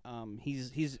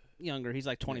 he's younger. He's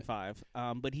like 25,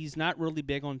 but he's not really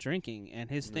big on drinking.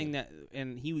 And his thing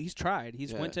he's tried.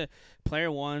 He's went to Player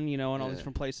One, and all these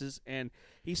different places. And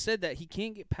he said that he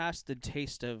can't get past the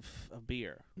taste of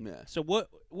beer. Yeah. So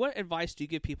what advice do you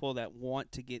give people that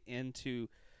want to get into,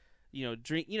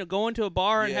 drink, go into a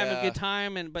bar and have a Yeah. good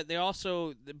time, but they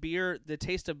also the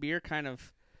taste of beer kind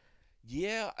of.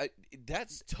 Yeah,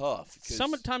 that's tough. 'Cause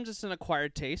Sometimes it's an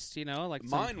acquired taste, like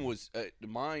mine was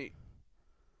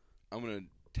I'm gonna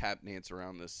tap dance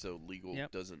around this so legal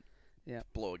Yep. doesn't Yep.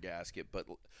 blow a gasket, but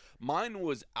mine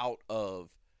was out of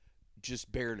just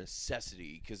bare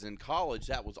necessity because in college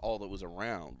that was all that was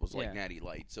around was like Yeah. Natty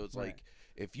Light. So it's Right. like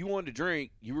if you wanted to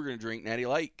drink, you were going to drink Natty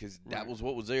Light because that Right. was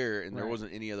what was there, and there Right.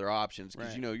 wasn't any other options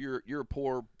because Right. you're a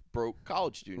poor broke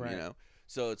college student, Right.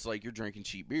 So it's like you're drinking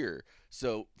cheap beer.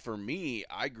 So for me,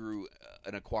 I grew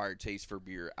an acquired taste for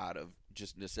beer out of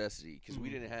just necessity because we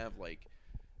didn't have like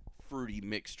fruity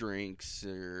mixed drinks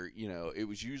or it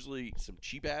was usually some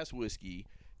cheap ass whiskey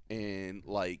and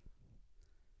like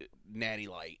Natty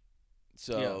Light.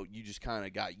 So you just kind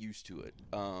of got used to it.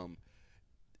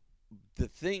 The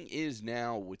thing is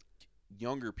now with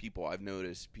younger people, I've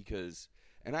noticed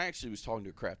and I actually was talking to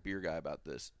a craft beer guy about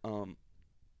this.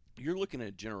 you're looking at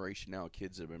a generation now of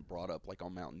kids that have been brought up like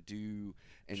on Mountain Dew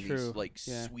and True. these like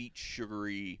Yeah. sweet,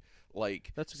 sugary,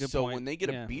 like. That's a good so point. when they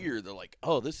get Yeah. a beer, they're like,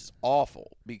 "Oh, this is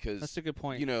awful," because That's a good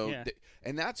point. you know, Yeah.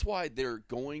 and that's why they're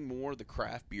going more the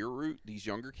craft beer route. These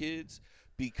younger kids,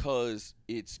 because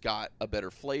it's got a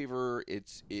better flavor.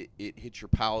 It hits your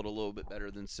palate a little bit better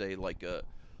than say like a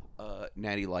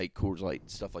Natty Light, Coors Light,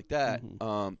 stuff like that.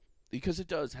 Mhm. Because it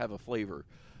does have a flavor.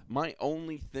 My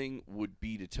only thing would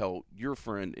be to tell your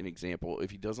friend an example.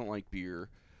 If he doesn't like beer,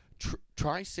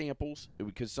 try samples,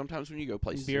 because sometimes when you go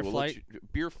places, Beer Flight.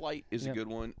 Beer Flight is Yep. a good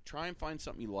one. Try and find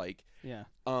something you like. Yeah.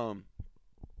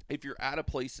 If you're at a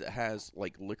place that has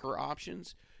like liquor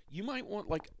options, you might want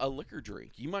like a liquor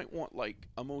drink. You might want like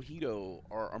a mojito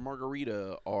or a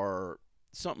margarita or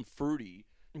something fruity.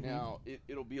 Mhm. Now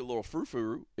it'll be a little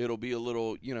frou-frou. It'll be a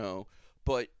little,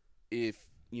 but if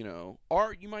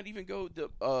or you might even go the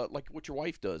like what your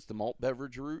wife does, the malt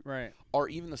beverage route, Right. or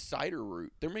even the cider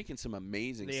route. They're making some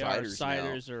amazing They ciders now.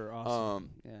 Ciders are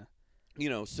awesome.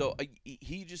 Yeah. So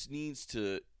he just needs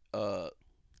to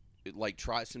like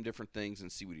try some different things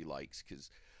and see what he likes. Because,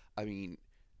 I mean,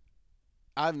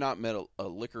 I've not met a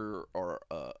liquor or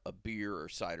a beer or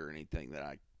cider or anything that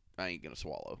I ain't gonna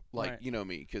swallow. Like, Right. you know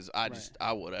me, because I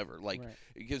whatever. Like, Right.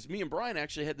 because me and Brian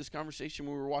actually had this conversation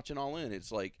when we were watching All In.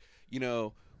 It's like,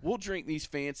 we'll drink these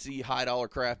fancy $high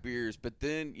craft beers, but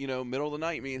then, middle of the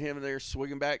night, me and him are there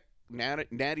swigging back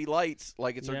natty lights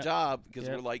like it's our Yep. job, because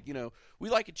Yep. we're like, we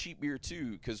like a cheap beer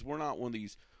too, because we're not one of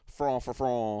these franc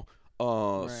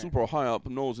Right. super high up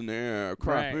nose in the air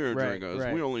craft Right, beer right, drinkers.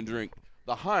 right. We only drink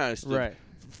the highest, Right.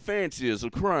 fanciest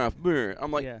of craft beer.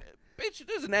 I'm like, Yeah. bitch,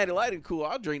 there's a natty light and cool.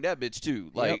 I'll drink that bitch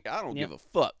too. Like, I don't Yep. give a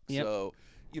fuck. Yep. So,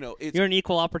 it's You're an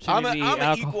equal I'm opportunity.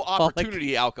 an equal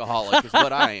opportunity alcoholic is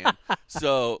what I am.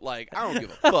 So, like, I don't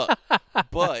give a fuck.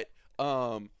 But,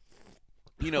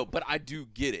 but I do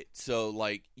get it. So,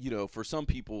 like, for some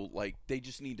people, like, they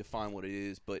just need to find what it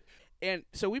is. But And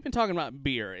so we've been talking about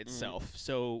beer itself.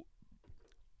 So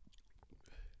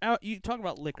you talk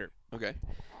about liquor, okay,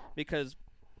 because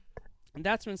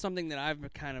that's been something that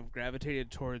I've kind of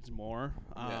gravitated towards more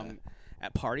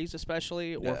at parties,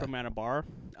 especially, or if I'm at a bar.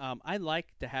 I like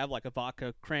to have like a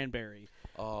vodka cranberry.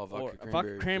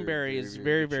 vodka Cranberry is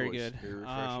very, very choice. good. Very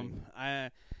refreshing. I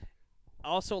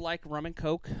also like rum and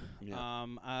Coke. Yeah.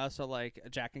 I also like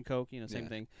Jack and Coke. Same Yeah.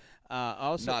 thing.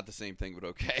 Also, Not the same thing, but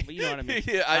okay. But you know what I mean.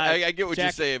 Yeah, I get what you're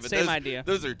Jack- saying, but same idea.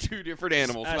 those are two different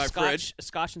animals, my friend.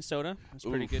 Scotch and soda. That's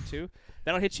pretty Oof. good too.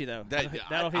 That'll hit you though. That'll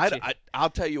I, hit you. I'll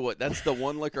tell you what. That's the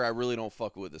one liquor I really don't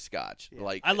fuck with, the Scotch. Yeah.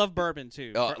 Like, I love bourbon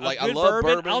too. I Good love I'll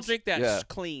bourbons. drink that Yeah.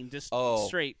 clean, just Oh.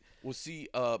 straight. Well, see,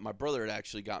 my brother had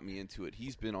actually got me into it.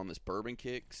 He's been on this bourbon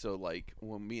kick. So, like,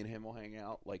 when me and him will hang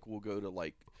out, like, we'll go to,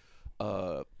 like,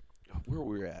 where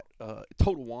we're at,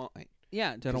 Total Wine.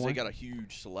 Yeah, Because they got a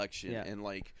huge selection. Yeah. And,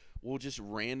 like, we'll just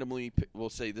randomly, we'll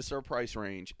say this is our price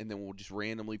range, and then we'll just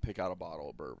randomly pick out a bottle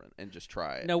of bourbon and just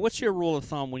try it. Now, what's your rule of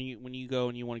thumb when you go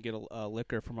and you want to get a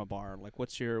liquor from a bar? Like, what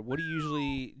do you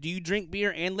usually do? You drink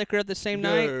beer and liquor at the same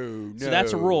night? No. So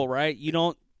that's a rule, right? You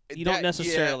don't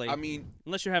necessarily. Yeah, I mean,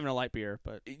 unless you're having a light beer,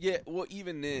 but yeah, well,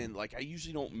 even then, like, I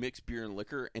usually don't mix beer and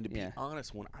liquor. And to be Yeah.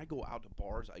 honest, when I go out to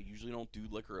bars, I usually don't do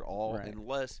liquor at all, Right.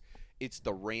 unless it's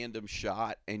the random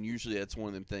shot. And usually that's one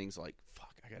of them things like,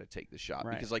 fuck, I got to take the shot.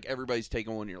 Right. Because, like, everybody's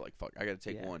taking one, you're like, fuck, I got to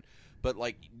take Yeah. one. But,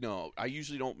 like, no, I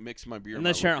usually don't mix my beer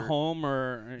unless and my you're liquor. at home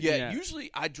or Yeah, usually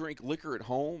I drink liquor at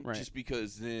home Right. just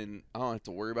because then I don't have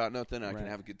to worry about nothing. I Right. can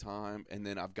have a good time. And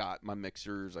then I've got my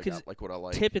mixers. I 'Cause got, like, what I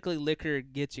like. typically liquor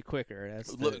gets you quicker.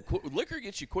 That's Liquor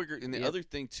gets you quicker, and the Yep. other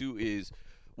thing too is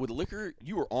with liquor,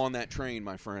 you are on that train,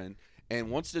 my friend. And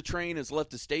once the train has left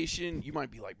the station, you might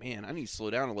be like, "Man, I need to slow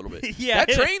down a little bit." Yeah.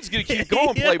 That train's gonna keep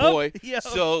going, Yep, Playboy. yep.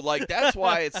 So, like, that's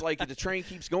why it's like if the train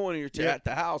keeps going and you're Yep. at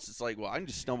the house, it's like, well, I can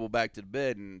just stumble back to the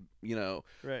bed and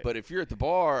Right. But if you're at the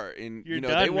bar and You're they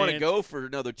done, want to man. go for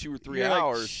another 2 or 3 You're like,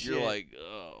 hours, you're "Shit." like,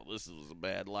 "Oh, this is a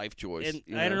bad life choice."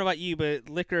 And I don't know about you, but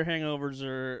liquor hangovers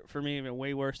are for me even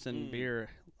way worse than Mm. beer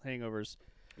hangovers.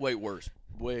 Way worse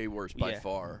by Yeah.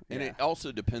 far. And Yeah. it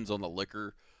also depends on the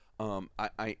liquor.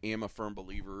 I am a firm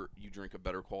believer you drink a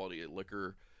better quality of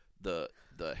liquor, the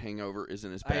hangover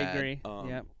isn't as I bad. agree.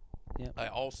 Yep. I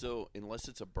also, unless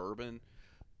it's a bourbon,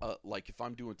 like if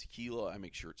I'm doing tequila, I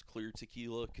make sure it's clear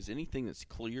tequila, because anything that's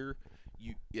clear,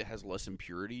 it has less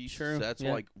impurities. True, So that's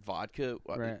yeah. like vodka.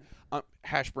 Right.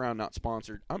 Hash Brown, not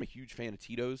sponsored. I'm a huge fan of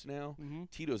Tito's now. Mhm.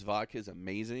 Tito's vodka is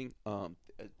amazing.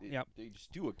 Yep. They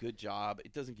just do a good job.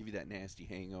 It doesn't give you that nasty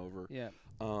hangover. Yeah.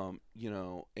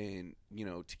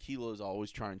 Tequila is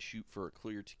always try and shoot for a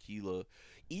clear tequila.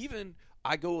 Even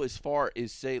I go as far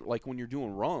as say, like, when you're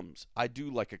doing rums, I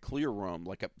do like a clear rum,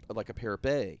 like a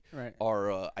Parapet, right?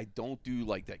 Or I don't do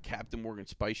like that Captain Morgan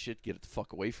Spice shit. Get it the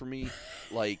fuck away from me,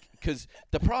 like, because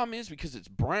the problem is because it's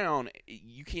brown,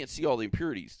 you can't see all the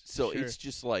impurities, so Sure. it's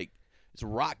just like it's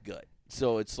rock gut.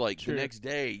 So it's like True. the next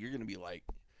day you're gonna be like,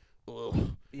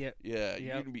 ugh. Yep. Yeah,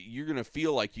 Yep. you're gonna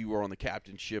feel like you were on the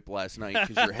captain's ship last night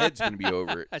because your head's gonna be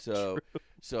over it.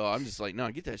 So I'm just like, no,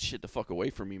 get that shit the fuck away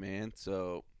from me, man.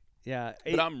 So. Yeah,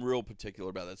 But I'm real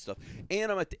particular about that stuff.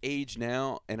 And I'm at the age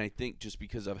now, and I think just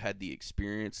because I've had the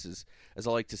experiences, as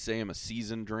I like to say, I'm a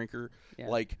seasoned drinker. Yeah.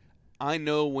 Like, I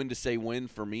know when to say when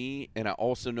for me, and I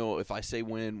also know if I say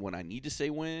when I need to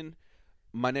say when,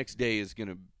 my next day is going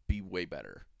to be way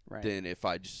better right. than if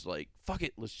I just like, fuck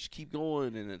it, let's just keep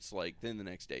going, and it's like, then the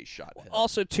next day shot to hell.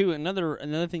 Also, too, another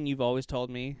thing you've always told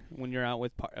me when you're out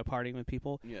with partying with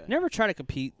people, never try to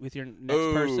compete with your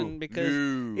next person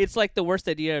because it's like the worst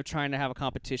idea of trying to have a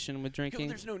competition with drinking.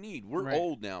 There's no need. We're Right.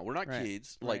 old now. We're not Right.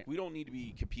 kids. Like, Right. we don't need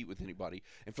to compete with anybody.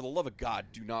 And for the love of God,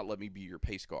 do not let me be your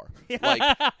pace car. Yeah.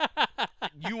 Like,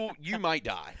 you might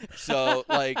die. So,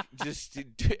 like, just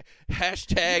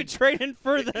hashtag. You've been training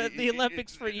for the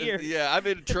Olympics for years. Yeah, I've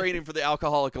been training for the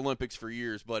Alcoholic Olympics for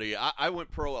years, buddy. I went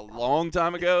pro a long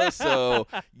time ago, so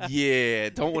yeah,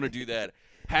 don't want to do that.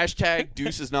 Hashtag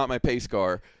Deuce is not my pace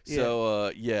car.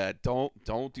 So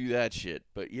don't do that shit.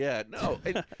 But yeah, no,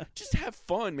 and just have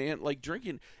fun, man. Like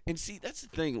drinking, and see that's the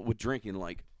thing with drinking.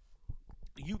 Like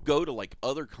you go to like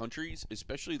other countries,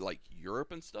 especially like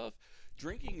Europe and stuff.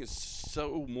 Drinking is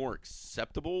so more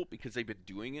acceptable because they've been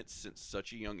doing it since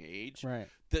such a young age. Right.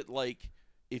 That like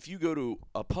if you go to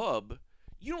a pub,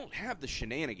 you don't have the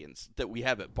shenanigans that we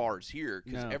have at bars here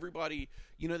because everybody,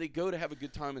 they go to have a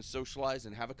good time and socialize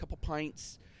and have a couple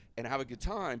pints and have a good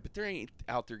time, but they ain't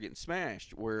out there getting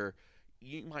smashed. Where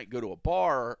you might go to a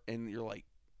bar and you're like,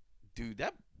 dude,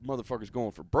 that motherfucker's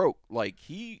going for broke. Like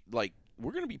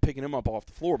we're gonna be picking him up off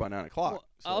the floor by 9 o'clock. Well,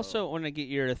 I also want to get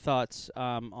your thoughts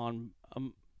on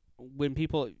when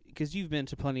people, because you've been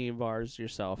to plenty of bars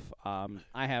yourself. I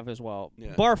have as well.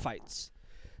 Yeah. Bar fights.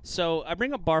 So I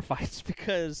bring up bar fights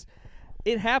because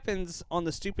it happens on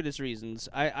the stupidest reasons.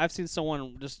 I've seen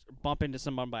someone just bump into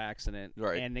someone by accident,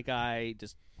 right. and the guy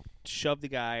just shoved the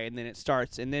guy, and then it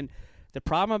starts. And then the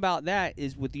problem about that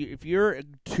is with you, if you're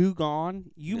too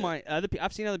gone, you might.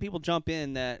 I've seen other people jump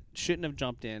in that shouldn't have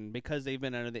jumped in because they've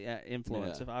been under the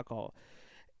influence of alcohol.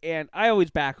 And I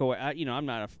always back away. I'm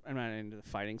not into the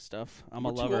fighting stuff. I'm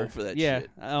We're a lover too old for that yeah.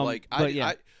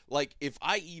 shit. Like if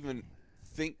I even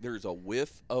think there's a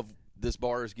whiff of this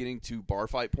bar is getting to bar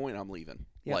fight point, I'm leaving.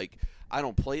 Yep. Like I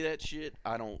don't play that shit.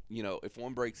 I don't, if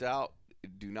one breaks out,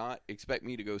 do not expect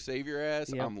me to go save your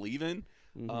ass. Yep. I'm leaving.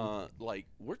 Mm-hmm. Like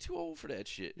we're too old for that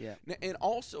shit. Yeah. And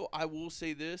also I will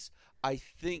say this, I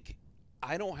think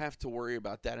I don't have to worry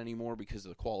about that anymore because of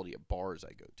the quality of bars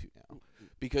I go to now.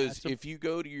 Because if you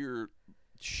go to your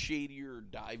shadier,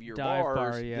 dive bars,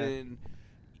 bar, then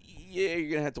you're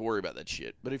going to have to worry about that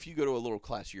shit. But if you go to a little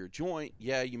classier joint,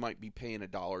 you might be paying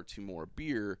 $1 or $2 more a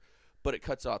beer, but it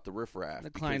cuts out the riffraff. The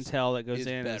clientele that goes is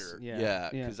in better.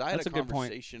 is Because I had That's a good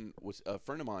point. conversation with a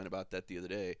friend of mine about that the other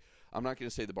day. I'm not going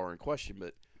to say the bar in question,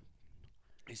 but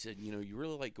he said, you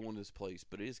really like going to this place,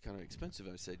 but it is kind of expensive.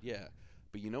 I said, yeah.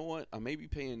 But you know what? I may be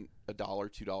paying $1,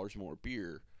 $2 more a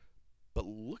beer, but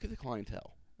look at the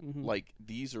clientele. Mm-hmm. Like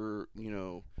these are,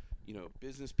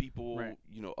 business people, right.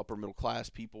 Upper middle class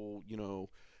people.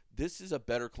 This is a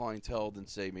better clientele than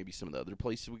say maybe some of the other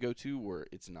places we go to where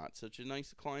it's not such a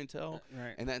nice clientele.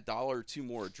 Right. And that $1 or $2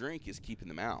 more a drink is keeping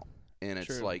them out. And it's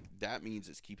True. like that means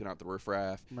it's keeping out the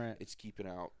riffraff. Right. It's keeping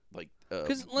out like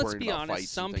because let's worrying be about honest,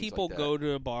 fights some and things people like go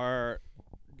to a bar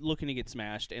looking to get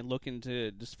smashed and looking to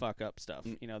just fuck up stuff.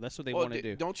 That's what they want to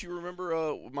do. Don't you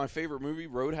remember my favorite movie,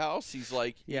 Roadhouse? He's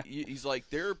like, Yeah. he's like,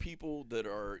 there are people that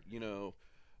are,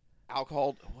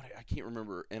 alcohol. I can't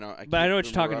remember, and I But I know what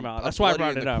you're talking about. That's why I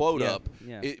brought it up. Quote Yeah. up.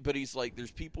 Yeah. But he's like,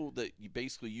 there's people that you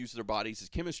basically use their bodies as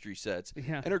chemistry sets,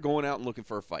 Yeah. and are going out and looking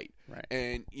for a fight. Right.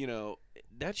 And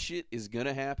that shit is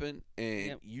gonna happen, and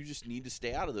Yep. you just need to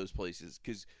stay out of those places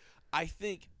because I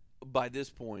think by this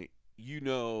point,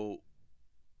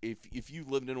 if you've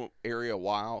lived in an area a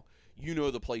while,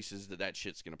 the places that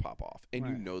shit's gonna pop off,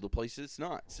 and Right. the places it's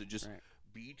not. So just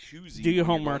be choosy. Do your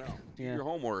when you're homework. going out. Do Yeah. your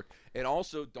homework, and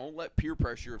also don't let peer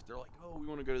pressure. If they're like, "Oh, we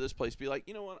want to go to this place," be like,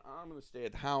 "You know what? I'm gonna stay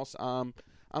at the house. I'm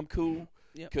cool."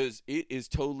 Yep. Because it is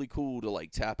totally cool to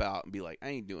like tap out and be like, I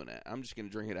ain't doing that. I'm just gonna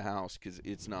drink at a house because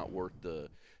it's not worth the.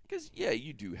 Because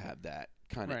you do have that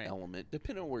kind of Right. element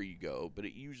depending on where you go, but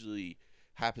it usually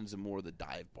happens in more of the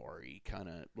dive bar-y kind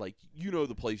of like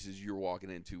the places you're walking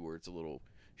into where it's a little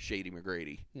Shady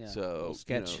McGrady. Yeah. So Little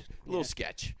sketch. Little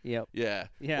sketch. Yep. Yeah.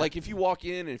 Yeah. Like if you walk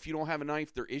in and if you don't have a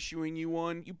knife, they're issuing you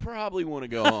one. You probably want to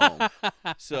go home.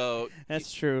 So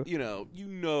that's true. You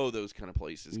know those kind of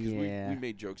places because Yeah. we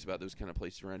made jokes about those kind of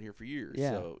places around here for years.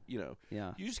 Yeah. So you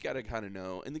just got to kind of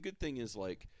know. And the good thing is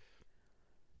like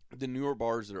the newer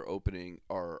bars that are opening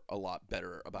are a lot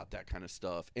better about that kind of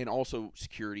stuff, and also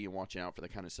security and watching out for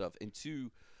that kind of stuff. And two,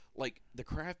 like the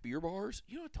craft beer bars,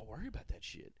 you don't have to worry about that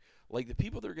shit. Like the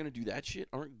people that are going to do that shit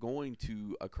aren't going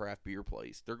to a craft beer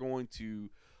place. They're going to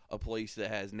a place that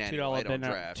has Natty Light on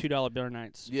draft. $2 beer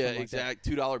nights. Yeah, like exact.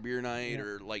 $2 beer night, Yeah.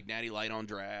 or like Natty Light on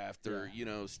draft, or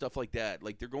stuff like that.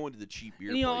 Like they're going to the cheap beer.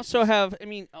 And you places. also have,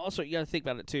 also you got to think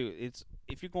about it too. It's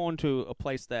if you're going to a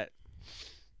place that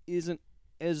isn't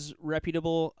as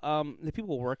reputable, the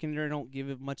people working there don't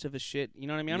give much of a shit. You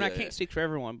know what I mean? I can't speak for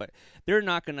everyone, but they're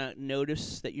not gonna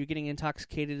notice that you're getting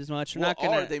intoxicated as much. They're not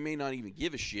gonna. Or they may not even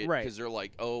give a shit because they're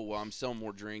like, oh, well, I'm selling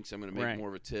more drinks. I'm gonna make more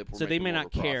of a tip. So they may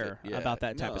not care about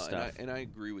that type of stuff. And I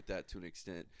agree with that to an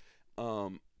extent.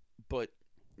 But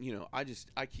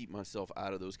I keep myself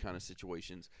out of those kind of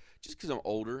situations just because I'm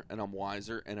older and I'm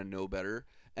wiser and I know better,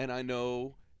 and I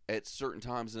know at certain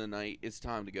times in the night it's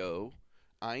time to go.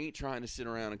 I ain't trying to sit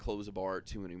around and close a bar at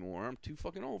 2 anymore. I'm too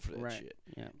fucking old for that shit.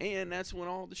 Yeah. And that's when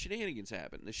all the shenanigans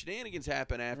happen. The shenanigans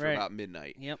happen after about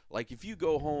midnight. Yep. Like if you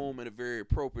go home at a very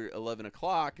appropriate 11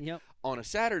 o'clock on a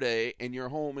Saturday and you're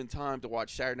home in time to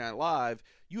watch Saturday Night Live,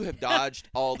 you have dodged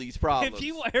all these problems. If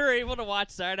you were able to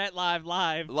watch Saturday Night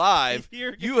Live,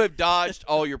 you have dodged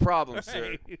all your problems,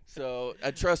 sir. So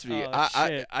trust me,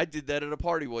 I did that at a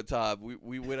party one time.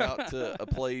 We went out to a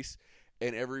place.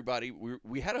 And everybody,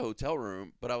 we had a hotel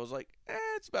room, but I was like,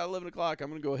 it's about 11 o'clock. I'm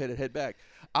going to go ahead and head back.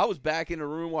 I was back in the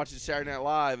room watching Saturday Night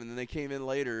Live, and then they came in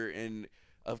later, and,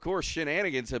 of course,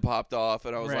 shenanigans had popped off.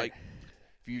 And I was like,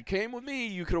 if you came with me,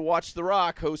 you could have watched The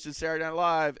Rock hosted Saturday Night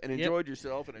Live and enjoyed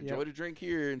yourself and enjoyed a drink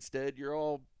here. Instead, you're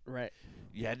all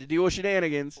you had to deal with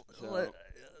shenanigans. So.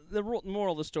 The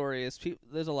moral of the story is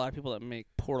there's a lot of people that make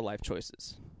poor life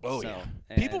choices. Oh, yeah.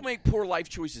 People make poor life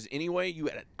choices anyway. You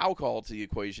add alcohol to the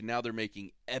equation. Now they're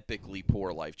making epically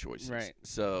poor life choices. Right.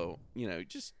 So,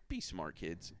 just be smart,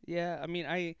 kids. Yeah,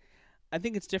 I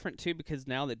think it's different, too, because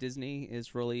now that Disney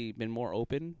has really been more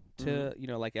open to,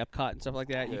 like Epcot and stuff like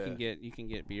that, you can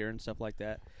get beer and stuff like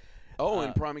that. Oh,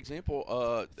 and prime example,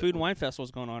 Food and Wine Festival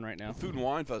is going on right now. Food and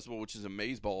Wine Festival, which is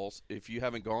amazeballs. If you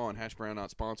haven't gone, Hash Brown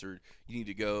not sponsored, you need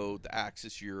to go. The acts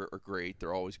this year are great.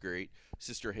 They're always great.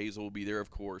 Sister Hazel will be there, of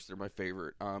course. They're my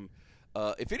favorite.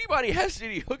 If anybody has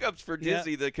any hookups for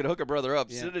Disney that could hook a brother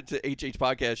up, send it to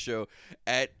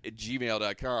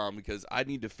hhpodcastshow@gmail.com because I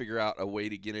need to figure out a way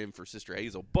to get in for Sister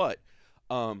Hazel. But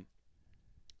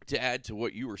to add to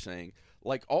what you were saying,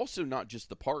 like also not just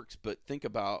the parks, but think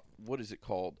about what is it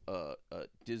called?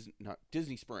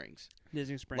 Disney Springs.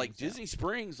 Disney Springs. Like Disney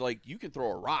Springs, like you can throw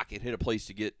a rock and hit a place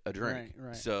to get a drink.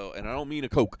 Right. So, and I don't mean a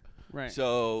Coke. Right.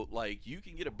 So, like you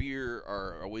can get a beer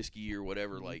or a whiskey or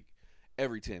whatever, like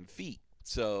every 10 feet.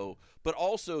 So, but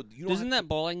also you don't. Doesn't that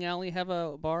bowling alley have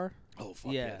a bar? Oh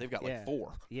fuck yeah! They've got like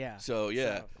 4. Yeah. So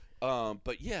yeah.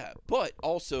 But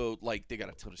also like they got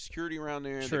a ton of security around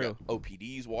there. True. They got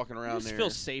OPDs walking around there. You just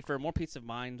feel safer, more peace of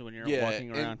mind when you're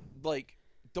walking around. And, like,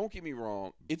 don't get me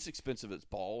wrong, it's expensive as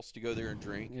balls to go there and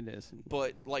drink. It is.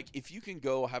 But like, if you can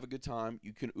go have a good time,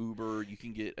 you can Uber, you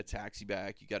can get a taxi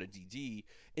back, you got a DD.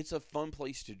 It's a fun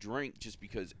place to drink just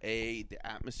because the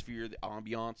atmosphere, the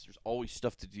ambiance. There's always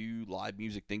stuff to do, live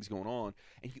music, things going on,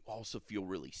 and you also feel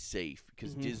really safe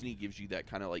because Disney gives you that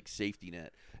kind of like safety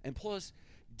net. And plus,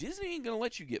 Disney ain't gonna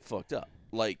let you get fucked up.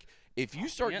 Like, if you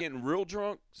start getting real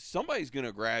drunk, somebody's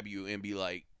gonna grab you and be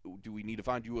like, "Do we need to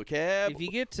find you a cab?" If you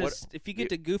get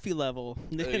to Goofy level,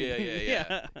 then,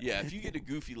 yeah. If you get to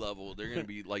Goofy level, they're gonna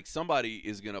be like somebody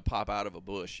is gonna pop out of a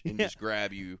bush and just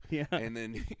grab you, and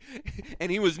then and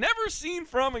he was never seen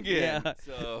from again. Yeah.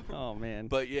 So, oh man.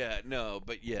 Like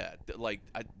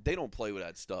they don't play with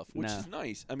that stuff, which is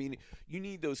nice. I mean, you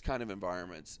need those kind of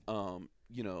environments.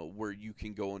 Where you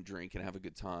can go and drink and have a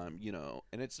good time,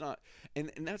 and it's not,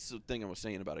 and that's the thing I was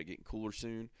saying about it getting cooler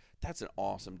soon. That's an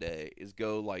awesome day, is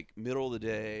go like middle of the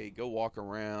day, go walk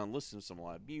around, listen to some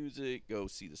live music, go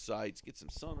see the sights, get some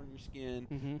sun on your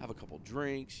skin, have a couple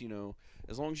drinks,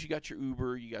 as long as you got your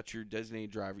Uber, you got your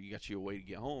designated driver, you got your way to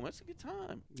get home, that's a good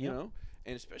time, you know?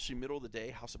 And especially middle of the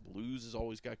day, House of Blues has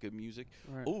always got good music.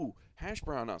 Right. Oh, Hash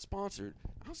Brown not sponsored.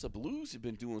 House of Blues have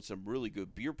been doing some really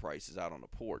good beer prices out on the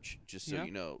porch, just so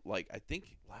you know. Like, I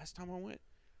think last time I went,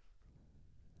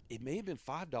 it may have been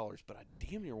 $5, but I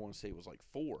damn near want to say it was like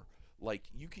 $4. Like,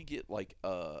 you could get like,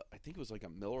 I think it was like a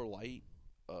Miller Lite,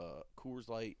 Coors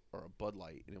Light, or a Bud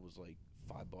Light, and it was like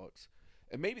 $5.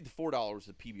 And maybe the $4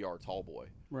 the PBR tall boy.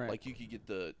 Right. Like you could get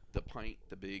the pint,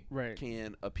 the big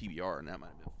can of PBR, and that might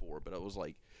have been $4. But I was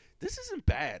like, this isn't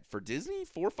bad for Disney.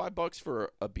 $4 or $5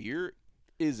 for a beer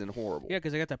isn't horrible. Yeah,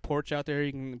 because they got that porch out there.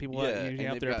 You can people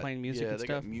out there playing music and they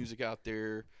stuff. got music out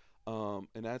there, and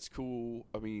that's cool.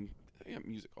 I mean, they got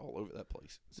music all over that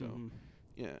place. So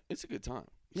yeah, it's a good time.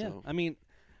 Yeah, so. I mean,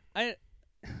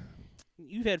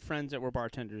 you've had friends that were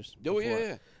bartenders. Oh before.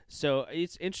 yeah. So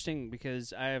it's interesting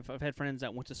because I've had friends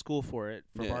that went to school for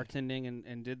bartending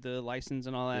and did the license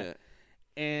and all that,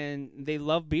 and they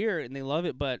love beer and they love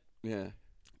it, but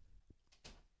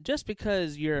just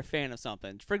because you're a fan of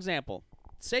something, for example,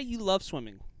 say you love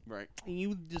swimming, right, and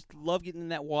you just love getting in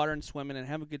that water and swimming and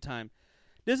have a good time.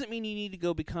 Doesn't mean you need to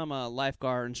go become a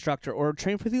lifeguard instructor or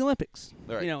train for the Olympics.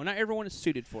 Right. You know, not everyone is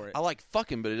suited for it. I like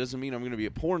fucking, but it doesn't mean I'm going to be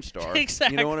a porn star.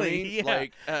 Exactly. You know what I mean? Yeah.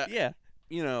 Like, yeah.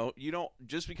 You know, you don't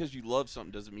just because you love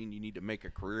something doesn't mean you need to make a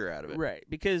career out of it. Right.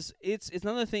 Because it's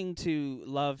another thing to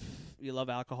love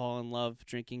alcohol and love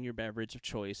drinking your beverage of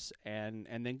choice and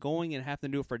then going and having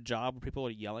to do it for a job where people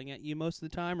are yelling at you most of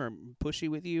the time or pushy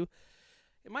with you.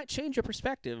 It might change your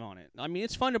perspective on it. I mean,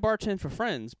 it's fun to bartend for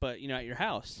friends, but at your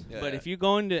house. Yeah. But if you're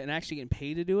going to and actually getting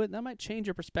paid to do it, that might change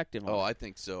your perspective on it. Oh, I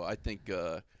think so. I think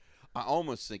I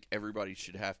almost think everybody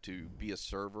should have to be a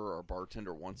server or a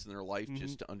bartender once in their life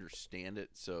just to understand it,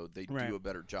 so they do a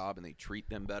better job and they treat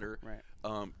them better.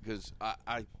 Right. Because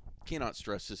I cannot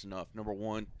stress this enough. Number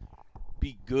one,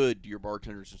 be good to your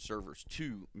bartenders and servers.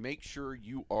 2, make sure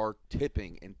you are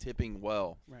tipping and tipping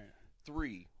well. Right.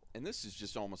 3, and this is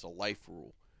just almost a life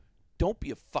rule, don't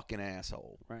be a fucking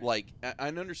asshole. Right. Like, I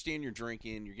understand you're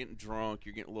drinking, you're getting drunk,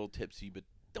 you're getting a little tipsy, but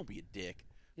don't be a dick.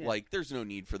 Yeah. Like, there's no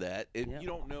need for that. You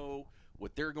don't know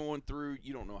what they're going through.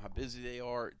 You don't know how busy they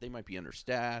are. They might be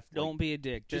understaffed. Don't be a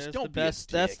dick. Just don't be a a dick. dick.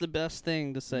 That's the best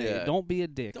thing to say. Yeah. Don't be a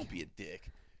dick. Don't be a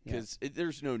dick. Because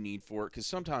there's no need for it. Because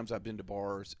sometimes I've been to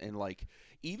bars, and, like,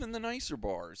 even the nicer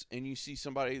bars, and you see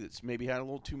somebody that's maybe had a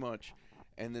little too much,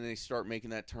 and then they start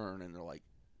making that turn, and they're like,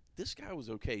 this guy was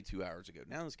okay 2 hours ago.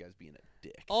 Now this guy's being a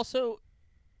dick. Also,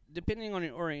 depending on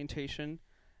your orientation,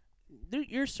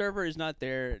 your server is not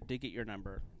there to get your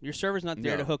number. Your server's not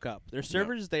there to hook up. Their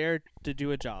server's there to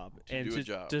do a job.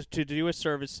 To do a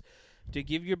service, to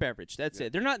give you a beverage. That's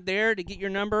it. They're not there to get your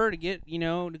number, to get,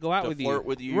 to go out with you. To flirt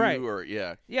with you. Right. Or,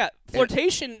 Yeah,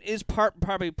 flirtation is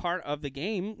probably part of the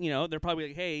game. They're probably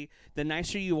like, hey, the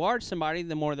nicer you are to somebody,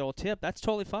 the more they'll tip. That's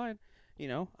totally fine.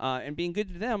 And being good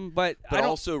to them, but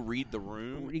also read the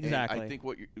room. Exactly. And I think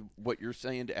what you're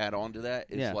saying to add on to that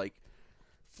is like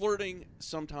flirting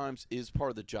sometimes is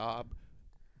part of the job,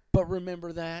 but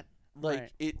remember that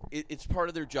it's part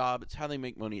of their job. It's how they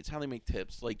make money. It's how they make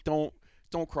tips. Like don't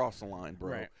cross the line,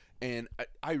 bro. Right. And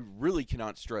I really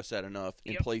cannot stress that enough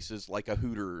in places like a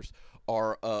Hooters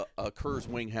or a Kerr's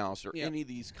Wing House or any of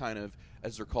these kind of,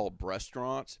 as they're called,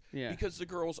 restaurants. Yeah. Because the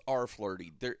girls are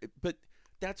flirty. But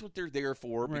that's what they're there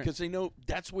for because they know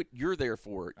that's what you're there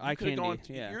for. Eye candy.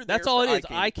 You're that's there all for it is. Eye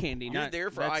candy. Eye candy. You're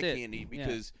there for eye candy it.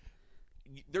 because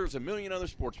there's a million other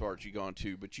sports bars you gone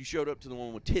to, but you showed up to the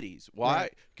one with titties.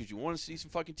 Why? Because you want to see some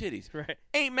fucking titties. Right.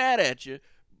 Ain't mad at you,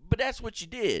 but that's what you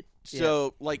did.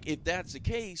 So, like, if that's the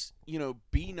case,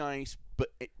 be nice, but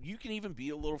you can even be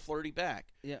a little flirty back.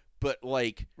 Yeah. But,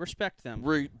 like, respect them.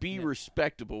 Be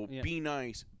respectable. Yeah. Be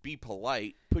nice. Be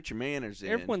polite. Put your manners in.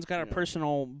 Everyone's got a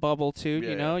personal bubble too.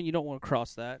 Yeah. You don't want to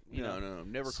cross that. No.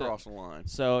 Never cross the line.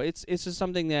 So it's just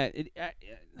something that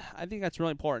I think that's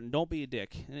really important. Don't be a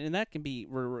dick, and that can be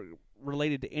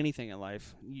related to anything in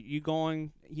life. You're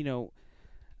going to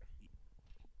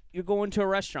a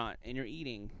restaurant and you're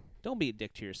eating. Don't be a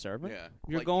dick to your servant. Yeah.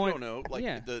 You don't know. Like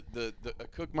the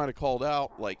cook might have called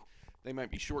out. Like they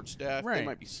might be short staffed. Right. They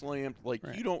might be slammed. Like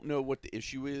you don't know what the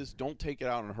issue is. Don't take it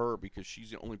out on her because she's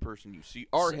the only person you see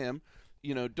or him.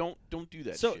 Don't do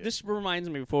that. So shit. this reminds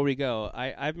me before we go.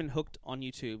 I've been hooked on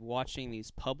YouTube watching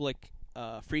these public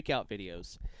freak out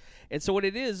videos. And so what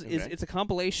it is it's a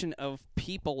compilation of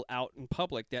people out in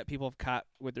public that people have caught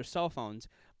with their cell phones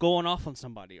going off on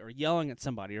somebody or yelling at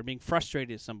somebody or being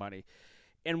frustrated at somebody.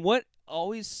 And what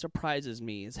always surprises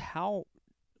me is how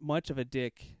much of a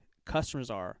dick customers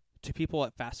are to people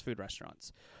at fast food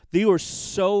restaurants. They are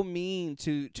so mean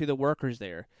to the workers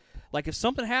there. Like if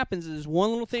something happens, there's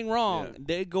one little thing wrong,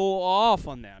 they go off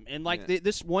on them. And like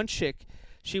this one chick,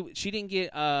 she didn't get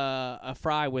a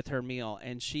fry with her meal,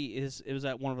 and it was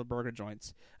at one of the burger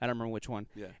joints. I don't remember which one.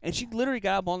 Yeah. And she literally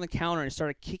got up on the counter and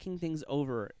started kicking things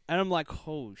over. And I'm like,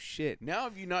 oh shit. Now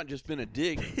have you not just been a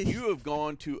dick, you have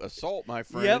gone to assault, my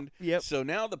friend. Yep. So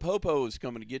now the popo is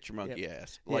coming to get your monkey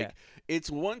ass. Like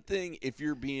it's one thing if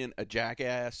you're being a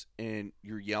jackass and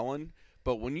you're yelling,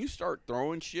 But when you start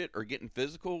throwing shit or getting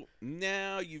physical,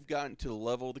 now you've gotten to the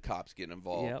level the cops getting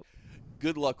involved. Yep.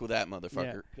 Good luck with that,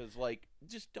 motherfucker. Because like,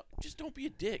 just don't be a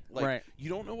dick. Like, you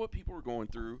don't know what people are going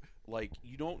through. Like,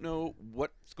 you don't know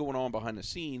what's going on behind the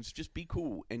scenes. Just be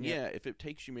cool. And yeah, if it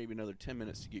takes you maybe another 10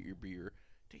 minutes to get your beer,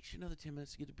 it takes you another 10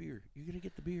 minutes to get the beer. You're gonna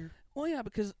get the beer. Well, yeah,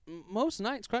 because most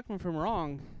nights, correct me if I'm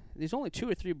wrong, there's only 2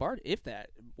 or 3 bars, if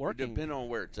that, working. Depending on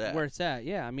where it's at. Where it's at,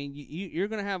 yeah. I mean, you're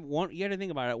gonna have one. You got to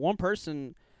think about it. One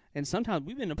person. And sometimes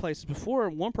we've been to places before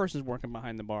one person's working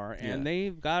behind the bar and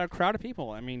they've got a crowd of people.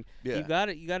 I mean, you got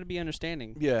to be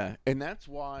understanding. Yeah, and that's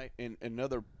why. And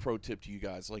another pro tip to you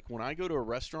guys: like when I go to a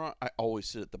restaurant, I always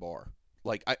sit at the bar.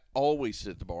 Like, I always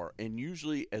sit at the bar. And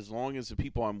usually, as long as the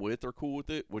people I'm with are cool with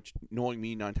it, which knowing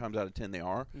me 9 times out of 10 they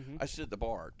are, I sit at the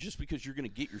bar just because you're going to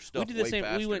get your stuff We did the same.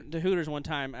 faster. We went to Hooters one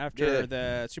time after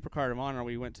the Supercard of Honor.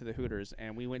 We went to the Hooters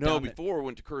and we went down before we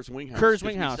went to Kerr's Wing House. Kerr's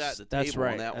Wing House. Sat at the That's table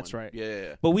right. on that That's one. right.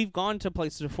 Yeah. But we've gone to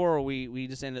places before where we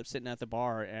just ended up sitting at the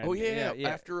bar. And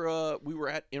After we were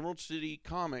at Emerald City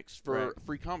Comics for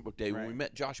Free Comic Book Day when we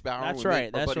met Josh Bauer. That's and we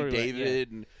right. met our That's buddy where we went,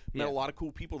 David and met a lot of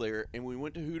cool people there. And we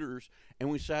went to Hooters and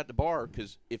we sat at the bar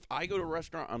because if I go to a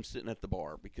restaurant, I'm sitting at the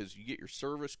bar because you get your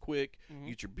service quick, you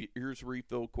get your beers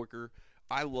refilled quicker.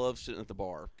 I love sitting at the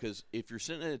bar because if you're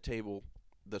sitting at a table,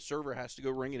 the server has to go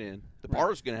ring it in. The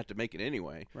bar is going to have to make it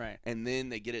anyway. Right. And then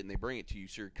they get it and they bring it to you.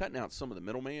 So you're cutting out some of the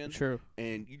middleman. True.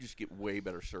 And you just get way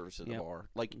better service at the bar.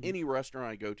 Like any restaurant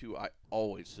I go to, I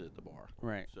always sit at the bar.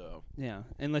 Right. So. Yeah.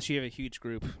 Unless you have a huge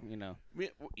group, you know.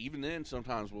 Even then,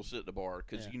 sometimes we'll sit at the bar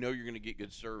because you know you're going to get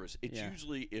good service. It's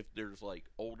usually if there's like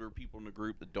older people in the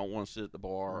group that don't want to sit at the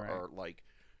bar or like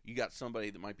you got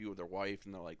somebody that might be with their wife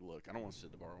and they're like, look, I don't want to sit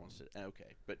at the bar. I want to sit.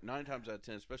 Okay. But 9 times out of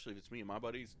 10, especially if it's me and my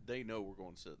buddies, they know we're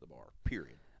going to sit at the bar,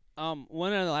 period.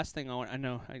 One other last thing I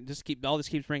know, all this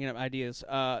keeps bringing up ideas.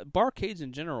 Barcades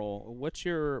in general, what's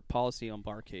your policy on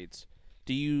barcades?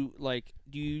 Do you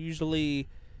usually,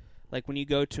 like when you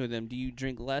go to them, do you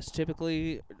drink less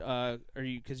typically?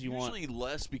 Because you usually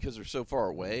less because they're so far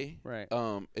away. Right.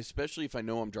 Especially if I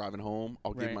know I'm driving home,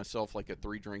 I'll give myself like a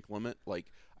 3-drink limit. Like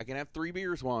I can have 3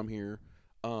 beers while I'm here.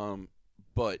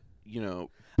 But you know,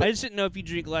 I just didn't know if you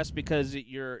drink less because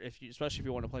especially if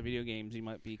you want to play video games, you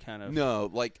might be kind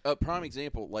of like a prime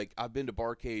example. Like I've been to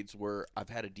barcades where I've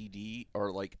had a DD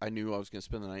or like I knew I was going to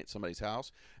spend the night at somebody's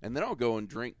house, and then I'll go and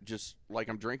drink just like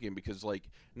I'm drinking because like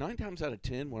 9 times out of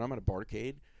 10 when I'm at a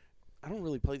barcade, I don't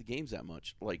really play the games that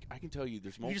much. Like I can tell you,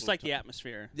 there's multiple. You just like the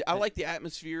atmosphere. I like the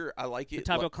atmosphere. I like it. The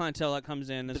type of clientele that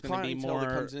comes in is going to be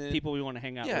more people we want to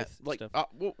hang out with. Like stuff.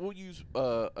 We'll use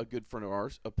a good friend of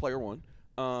ours, a player one.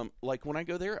 Like when I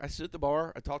go there, I sit at the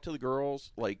bar. I talk to the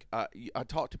girls. Like I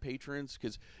talk to patrons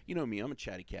because you know me, I'm a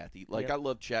chatty Cathy. Like I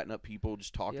love chatting up people,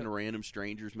 just talking to random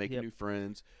strangers, making new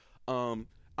friends.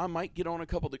 I might get on a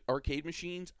couple of the arcade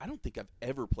machines. I don't think I've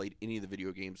ever played any of the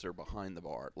video games that are behind the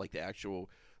bar, like the actual,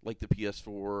 like the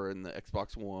PS4 and the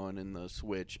Xbox One and the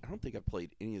Switch. I don't think I've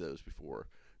played any of those before.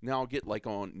 Now I'll get like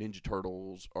on Ninja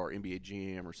Turtles or NBA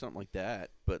Jam or something like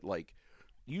that, but like.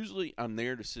 Usually I'm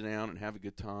there to sit down and have a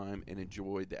good time and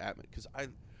enjoy the atmosphere because I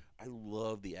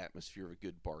love the atmosphere of a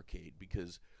good barcade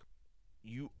because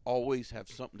you always have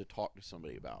something to talk to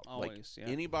somebody about. Always, like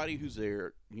anybody who's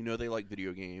there, you know they like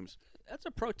video games. That's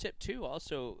a pro tip too.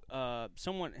 Also,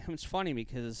 it's funny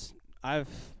because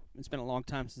it's been a long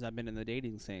time since I've been in the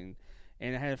dating scene,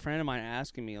 and I had a friend of mine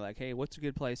asking me like, "Hey, what's a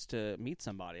good place to meet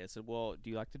somebody?" I said, "Well, do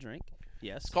you like to drink?"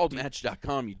 Yes. It's called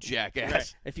Match.com, you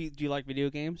jackass. Right. Do you like video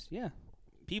games? Yeah.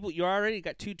 You already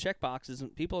got 2 check boxes,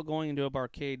 and people going into a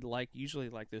barcade usually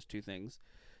like those 2 things.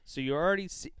 So you already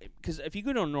see, because if you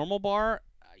go to a normal bar,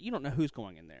 you don't know who's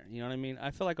going in there. You know what I mean?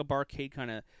 I feel like a barcade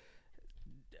kind of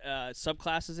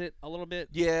subclasses it a little bit.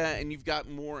 Yeah, and you've got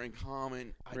more in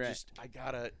common. I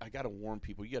gotta warn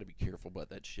people. You gotta be careful about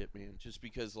that shit, man. Just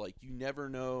because like you never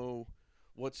know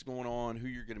what's going on, who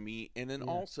you're gonna meet, and then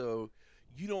also.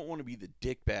 You don't want to be the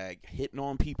dickbag hitting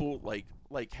on people like,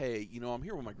 hey, you know, I'm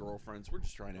here with my girlfriends. We're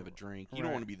just trying to have a drink. You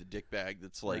don't want to be the dickbag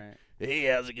that's like, hey,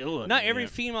 how's it going? Not every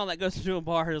female that goes into a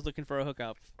bar is looking for a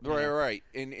hookup. Right.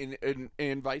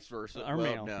 And vice versa. Or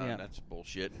male. No, that's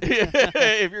bullshit.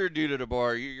 If you're a dude at a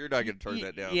bar, you're not going to turn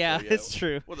that down. Yeah, it's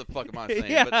true. What the fuck am I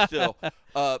saying? But still.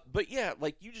 But yeah,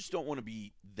 like you just don't want to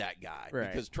be that guy.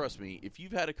 Right. Because trust me, if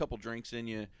you've had a couple drinks in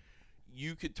you,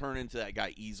 you could turn into that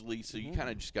guy easily, so you kind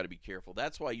of just got to be careful.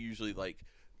 That's why usually,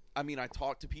 I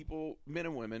talk to people, men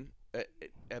and women,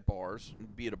 at bars,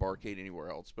 be it a barcade anywhere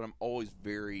else, but I'm always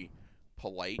very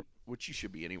polite, which you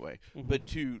should be anyway, but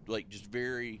to, just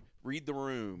very read the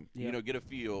room, you know, get a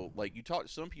feel. Like, you talk to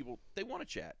some people, they want to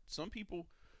chat. Some people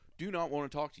do not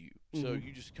want to talk to you. So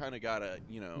you just kind of got to,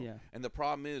 and the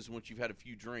problem is once you've had a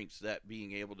few drinks, that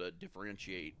being able to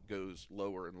differentiate goes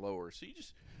lower and lower. So you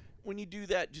just, when you do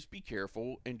that, just be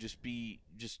careful and just be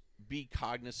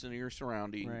cognizant of your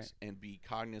surroundings and be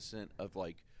cognizant of,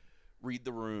 like, read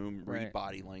the room, read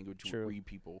body language, read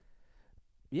people.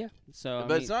 Yeah. So,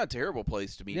 but it's not a terrible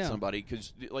place to meet somebody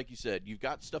because, like you said, you've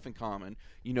got stuff in common.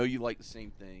 You know, you like the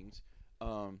same things.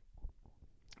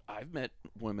 I've met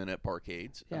women at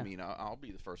barcades. Yeah. I mean, I'll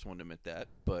be the first one to admit that.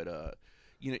 But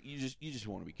you just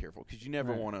want to be careful because you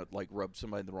never want to, like, rub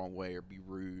somebody the wrong way or be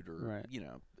rude or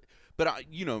But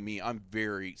you know me, I'm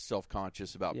very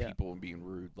self-conscious about people and being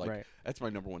rude. Like that's my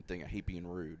number one thing. I hate being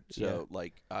rude. So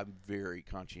like I'm very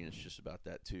conscientious about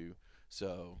that too.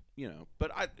 So,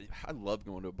 but I love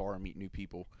going to a bar and meeting new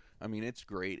people. I mean, it's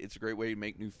great. It's a great way to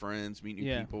make new friends, meet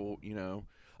new people,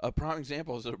 A prime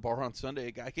example is at a bar on Sunday.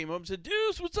 A guy came up and said,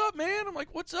 "Deuce, what's up, man?" I'm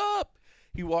like, "What's up?"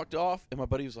 He walked off, and my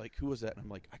buddy was like, "Who was that?" And I'm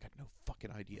like, "I got no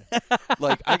fucking idea."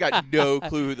 Like, I got no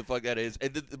clue who the fuck that is.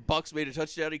 And then the Bucks made a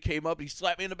touchdown. He came up, and he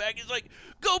slapped me in the back. He's like,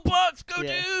 "Go Bucks, go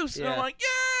Deuce!" And I'm like,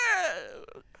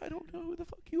 "Yeah, I don't know who the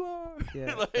fuck you are."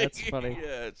 Yeah, like, that's funny.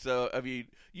 Yeah, so I mean,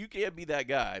 you can't be that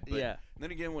guy. But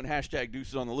then again, when # Deuce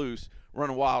is on the loose,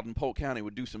 running wild in Polk County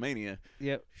with Deuceomania,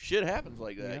 shit happens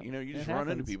like that. You just run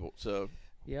into people. So.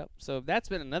 Yep. So that's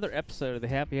been another episode of the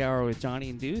Happy Hour with Johnny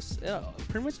and Deuce.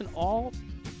 Pretty much an all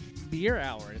beer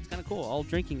hour. It's kind of cool. All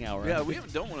drinking hour. Yeah, we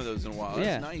haven't done one of those in a while.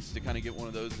 It's nice to kind of get one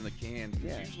of those in the can.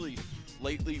 Because usually,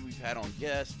 lately, we've had on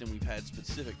guests and we've had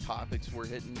specific topics we're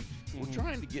hitting. We're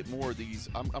trying to get more of these.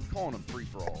 I'm calling them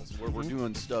free-for-alls, where we're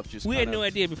doing stuff just. We had no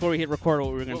idea before we hit record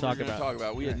what we were going to talk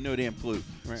about. We had no damn clue.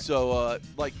 Right. So,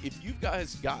 like, if you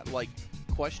guys got like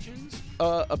questions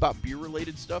about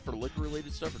beer-related stuff or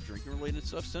liquor-related stuff or drinking-related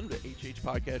stuff, send them to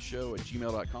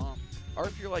hhpodcastshow@gmail.com. Or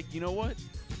if you're like, you know what?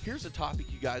 Here's a topic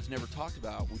you guys never talked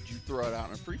about. Would you throw it out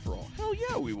in a free-for-all? Hell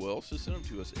yeah, we will. So send them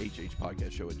to us,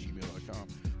 hhpodcastshow@gmail.com.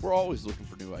 We're always looking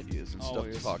for new ideas and stuff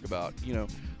to talk about.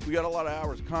 We got a lot of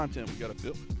hours of content we got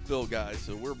to fill, guys,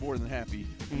 so we're more than happy.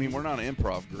 I mean, we're not an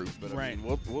improv group, but I mean,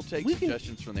 we'll take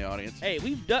suggestions from the audience. Hey,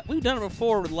 we've done it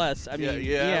before with Les. I mean,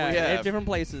 at different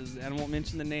places, and I won't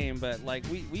mention the name, but like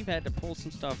we've had to pull some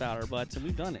stuff out our butts, and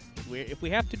we've done it. If we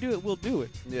have to do it, we'll do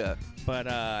it. Yeah. But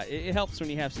it helps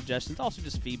when you have suggestions. Also,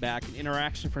 just feedback and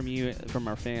interaction from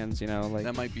our fans. Like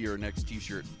that might be our next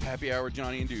T-shirt. Happy Hour,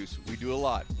 Johnny and Deuce. We do a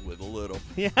lot with a little.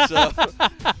 Yeah. So,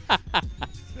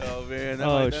 oh man, that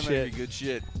might be good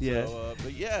shit. Yeah. So,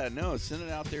 but send it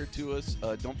out there to us.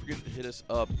 Don't forget to hit us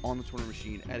up on the Twitter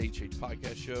machine at HH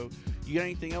Podcast Show. You got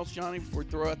anything else, Johnny, before we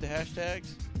throw out the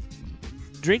hashtags?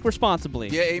 Drink responsibly.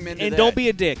 Yeah, amen to and that. Don't be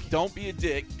a dick. Don't be a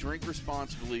dick. Drink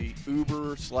responsibly.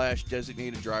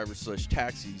 Uber/designated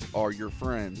drivers/taxis are your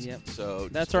friends. Yep. So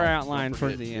that's our outline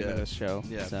for the end of this show.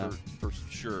 Yeah, for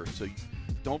sure. So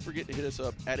don't forget to hit us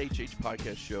up at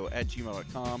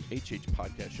hhpodcastshow@gmail.com. HH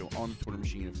Podcast Show on the Twitter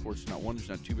machine. Of course, not one, there's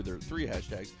not two, but there are 3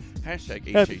 hashtags. Hashtag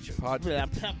HHPod.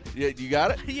 Yeah, you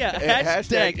got it? Yeah.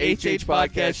 Hashtag HH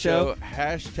Podcast Show.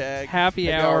 Hashtag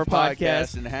Happy Hour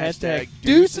Podcast. And hashtag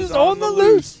Deuces on the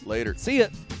Loose. Later. See ya.